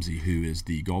Scott Ramsey, who is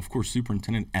the golf course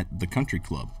superintendent at the Country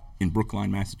Club in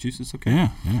Brookline, Massachusetts. Okay.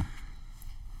 Yeah.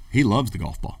 He loves the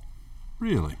golf ball.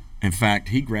 Really? In fact,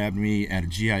 he grabbed me at a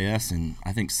GIS in,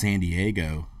 I think, San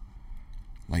Diego,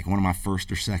 like one of my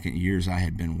first or second years I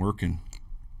had been working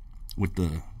with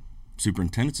the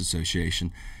Superintendents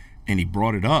Association, and he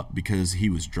brought it up because he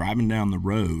was driving down the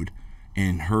road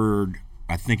and heard,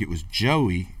 I think it was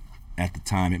Joey at the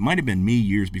time, it might have been me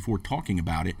years before, talking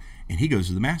about it, and he goes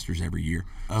to the Masters every year.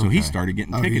 So he started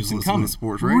getting tickets and coming. To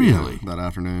sports radio Really? that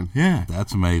afternoon. Yeah.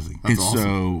 That's amazing. That's awesome.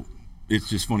 So it's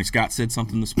just funny. Scott said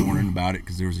something this morning about it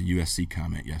because there was a USC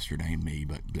comment yesterday,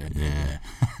 but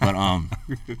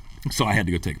so I had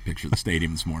to go take a picture of the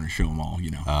stadium this morning and show them all.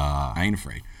 I ain't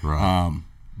afraid. Right.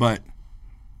 But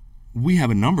we have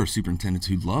a number of superintendents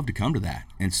who'd love to come to that,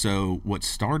 and so what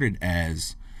started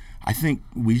as, I think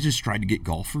we just tried to get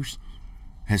golfers,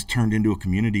 has turned into a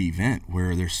community event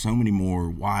where there's so many more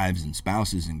wives and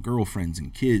spouses and girlfriends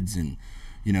and kids and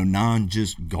non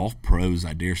just golf pros,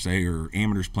 I dare say, or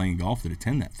amateurs playing golf that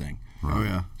attend that thing. Right. Oh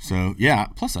yeah. So yeah.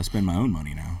 Plus, I spend my own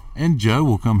money now. And Joe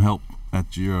will come help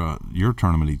at your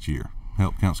tournament each year.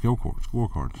 Help count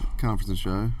scorecards. Conference and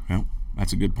show. Yep.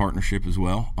 That's a good partnership as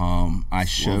well. I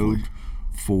showed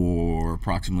for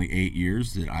approximately 8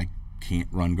 years that I can't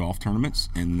run golf tournaments,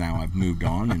 and now I've moved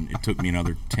on, and it took me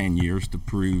another 10 years to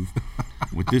prove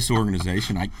with this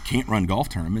organization I can't run golf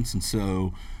tournaments, and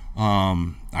so.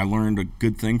 I learned a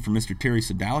good thing from Mr. Terry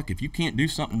Sedalick. If you can't do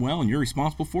something well and you're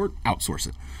responsible for it, outsource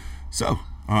it. So,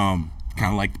 kind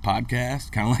of like the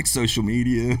podcast, kind of like social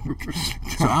media,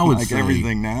 so I would like say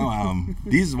everything now.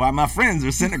 This is why my friends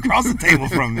are sitting across the table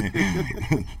from me.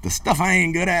 The stuff I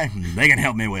ain't good at, they can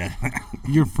help me with.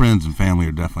 Your friends and family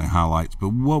are definitely highlights,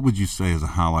 but what would you say is a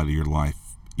highlight of your life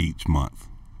each month?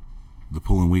 The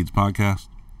Pulling Weeds podcast?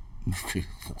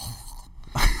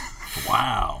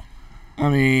 Wow. I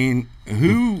mean,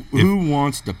 who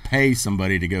wants to pay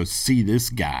somebody to go see this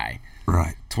guy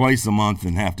twice a month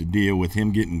and have to deal with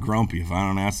him getting grumpy if I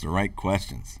don't ask the right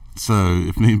questions? So,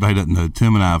 if anybody doesn't know,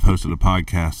 Tim and I have hosted a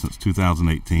podcast since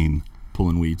 2018.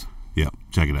 Pulling Weeds. Yep,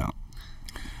 check it out.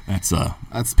 That's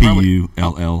Pullin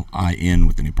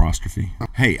with an apostrophe.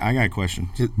 Hey, I got a question.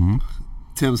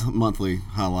 Tim's monthly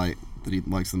highlight that he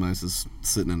likes the most is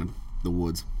sitting in the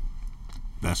woods.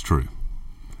 That's true.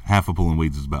 Half of Pulling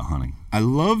Weeds is about hunting. I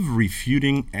love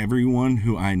refuting everyone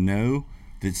who I know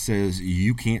that says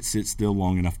you can't sit still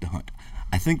long enough to hunt.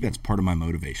 I think that's part of my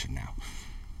motivation now.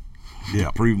 Yeah.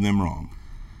 To prove them wrong.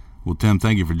 Well, Tim,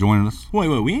 thank you for joining us. Wait,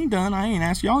 we ain't done. I ain't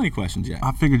asked y'all any questions yet.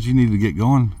 I figured you needed to get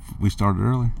going. We started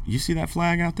early. You see that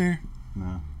flag out there?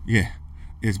 No. Yeah.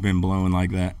 It's been blowing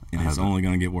like that, and it's only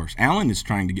going to get worse. Alan is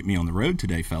trying to get me on the road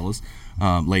today, fellas,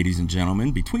 ladies and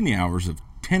gentlemen, between the hours of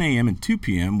 10 a.m. and 2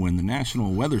 p.m. when the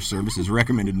National Weather Service has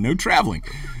recommended no traveling.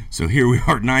 So here we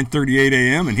are at 9:38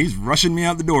 a.m., and he's rushing me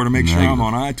out the door to make sure I'm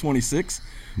on I-26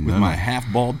 with my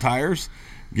half-bald tires,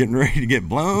 getting ready to get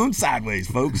blown sideways,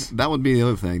 folks. That would be the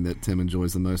other thing that Tim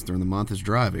enjoys the most during the month is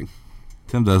driving.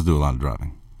 Tim does do a lot of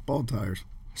driving. Bald tires.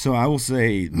 So I will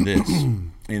say this,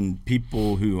 and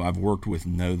people who I've worked with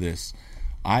know this.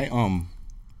 I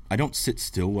don't sit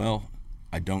still well.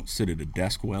 I don't sit at a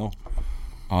desk well.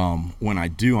 When I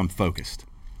do, I'm focused.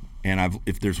 And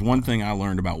if there's one thing I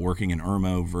learned about working in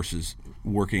Irmo versus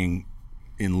working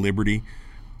in Liberty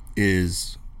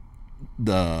is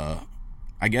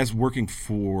working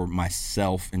for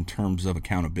myself in terms of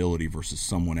accountability versus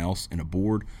someone else in a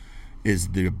board is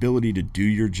the ability to do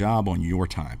your job on your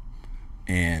time.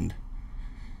 And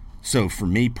so for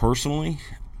me personally,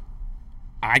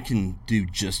 I can do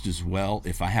just as well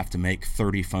if I have to make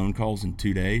 30 phone calls in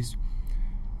 2 days,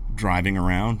 driving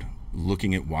around,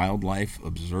 looking at wildlife,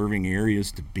 observing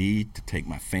areas to take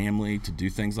my family, to do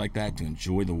things like that, to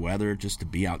enjoy the weather, just to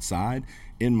be outside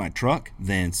in my truck,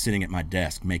 than sitting at my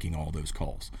desk making all those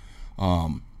calls.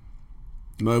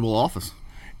 Mobile office.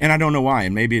 And I don't know why,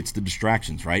 and maybe it's the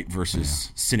distractions, right,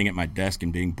 versus sitting at my desk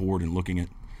and being bored and looking at,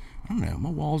 I don't know, my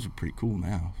walls are pretty cool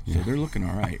now, so they're looking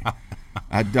all right.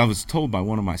 I was told by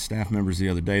one of my staff members the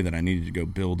other day that I needed to go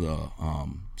build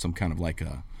some kind of like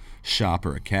a shop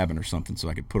or a cabin or something so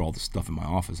I could put all the stuff in my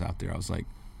office out there. I was like,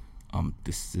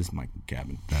 this is my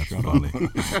cabin. That's funny.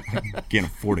 Can't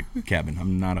afford a cabin.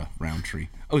 I'm not a Roundtree.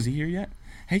 Oh, is he here yet?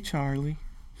 Hey, Charlie.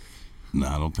 No,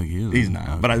 I don't think he is. He's not.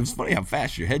 Okay. But it was funny how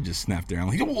fast your head just snapped there. I'm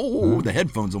like, oh, the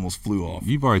headphones almost flew off.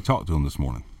 You've already talked to him this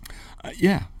morning.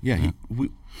 Yeah.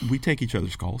 We take each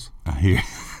other's calls. I hear.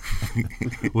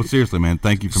 Well, seriously, man,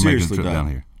 thank you for making the trip down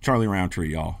here. Charlie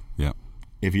Roundtree, y'all. Yeah.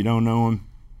 If you don't know him,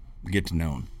 get to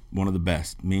know him. One of the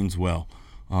best. Means well,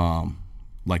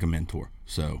 like a mentor.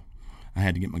 So I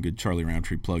had to get my good Charlie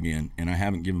Roundtree plug in, and I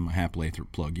haven't given my Hap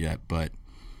Lathrop plug yet, but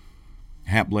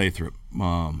Hap Lathrop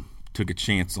took a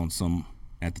chance on some,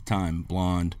 at the time,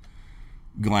 blonde,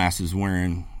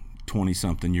 glasses-wearing,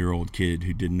 20-something-year-old kid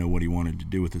who didn't know what he wanted to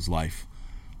do with his life.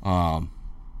 And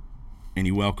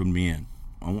he welcomed me in.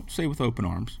 I won't say with open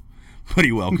arms, but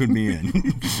he welcomed me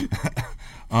in.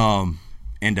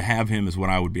 And to have him as what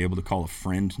I would be able to call a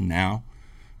friend now,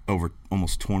 over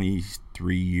almost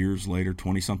 23 years later,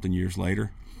 20-something years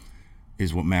later,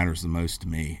 is what matters the most to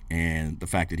me, and the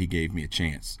fact that he gave me a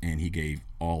chance, and he gave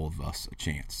all of us a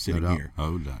chance sitting here.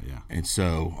 Oh, yeah. And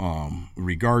so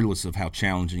regardless of how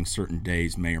challenging certain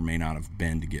days may or may not have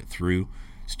been to get through,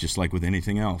 it's just like with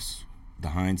anything else. The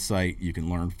hindsight you can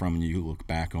learn from and you look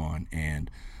back on,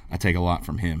 and I take a lot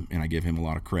from him, and I give him a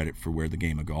lot of credit for where the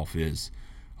game of golf is.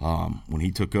 When he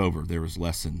took over, there was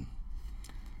less than,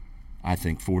 I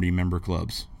think, 40 member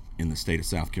clubs in the state of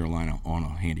South Carolina on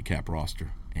a handicap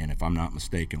roster. And if I'm not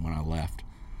mistaken, when I left,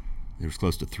 there was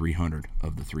close to 300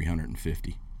 of the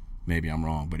 350. Maybe I'm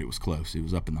wrong, but it was close. It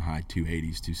was up in the high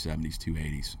 280s, 270s,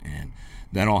 280s. And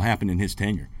that all happened in his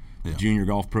tenure. The junior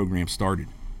golf program started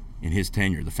in his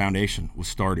tenure. The foundation was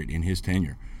started in his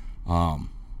tenure. And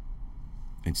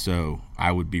so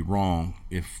I would be wrong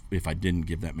if I didn't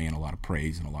give that man a lot of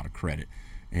praise and a lot of credit.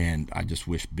 And I just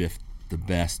wish Biff the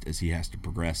best as he has to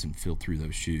progress and fill through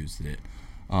those shoes that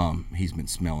he's been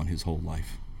smelling his whole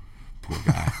life. Poor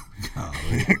guy.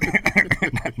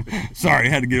 Sorry, I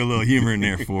had to get a little humor in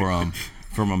there for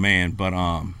my man. But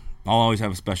I'll always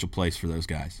have a special place for those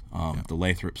guys. The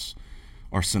Lathrops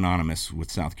are synonymous with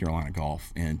South Carolina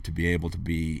golf, and to be able to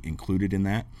be included in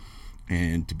that,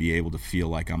 and to be able to feel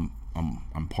like I'm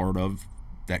part of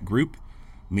that group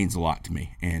means a lot to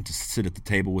me. And to sit at the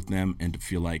table with them and to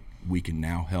feel like we can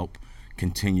now help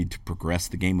continue to progress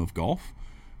the game of golf,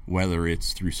 whether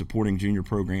it's through supporting junior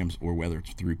programs or whether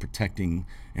it's through protecting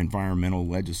environmental,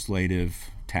 legislative,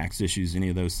 tax issues, any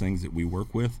of those things that we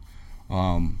work with.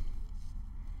 Golf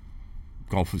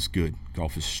is good.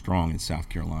 Golf is strong in South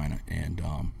Carolina, and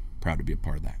proud to be a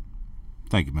part of that.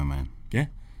 Thank you, my man. Yeah.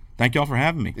 Thank y'all for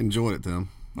having me. Enjoyed it, Tim.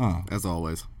 As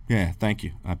always. Yeah, thank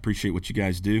you. I appreciate what you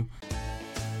guys do.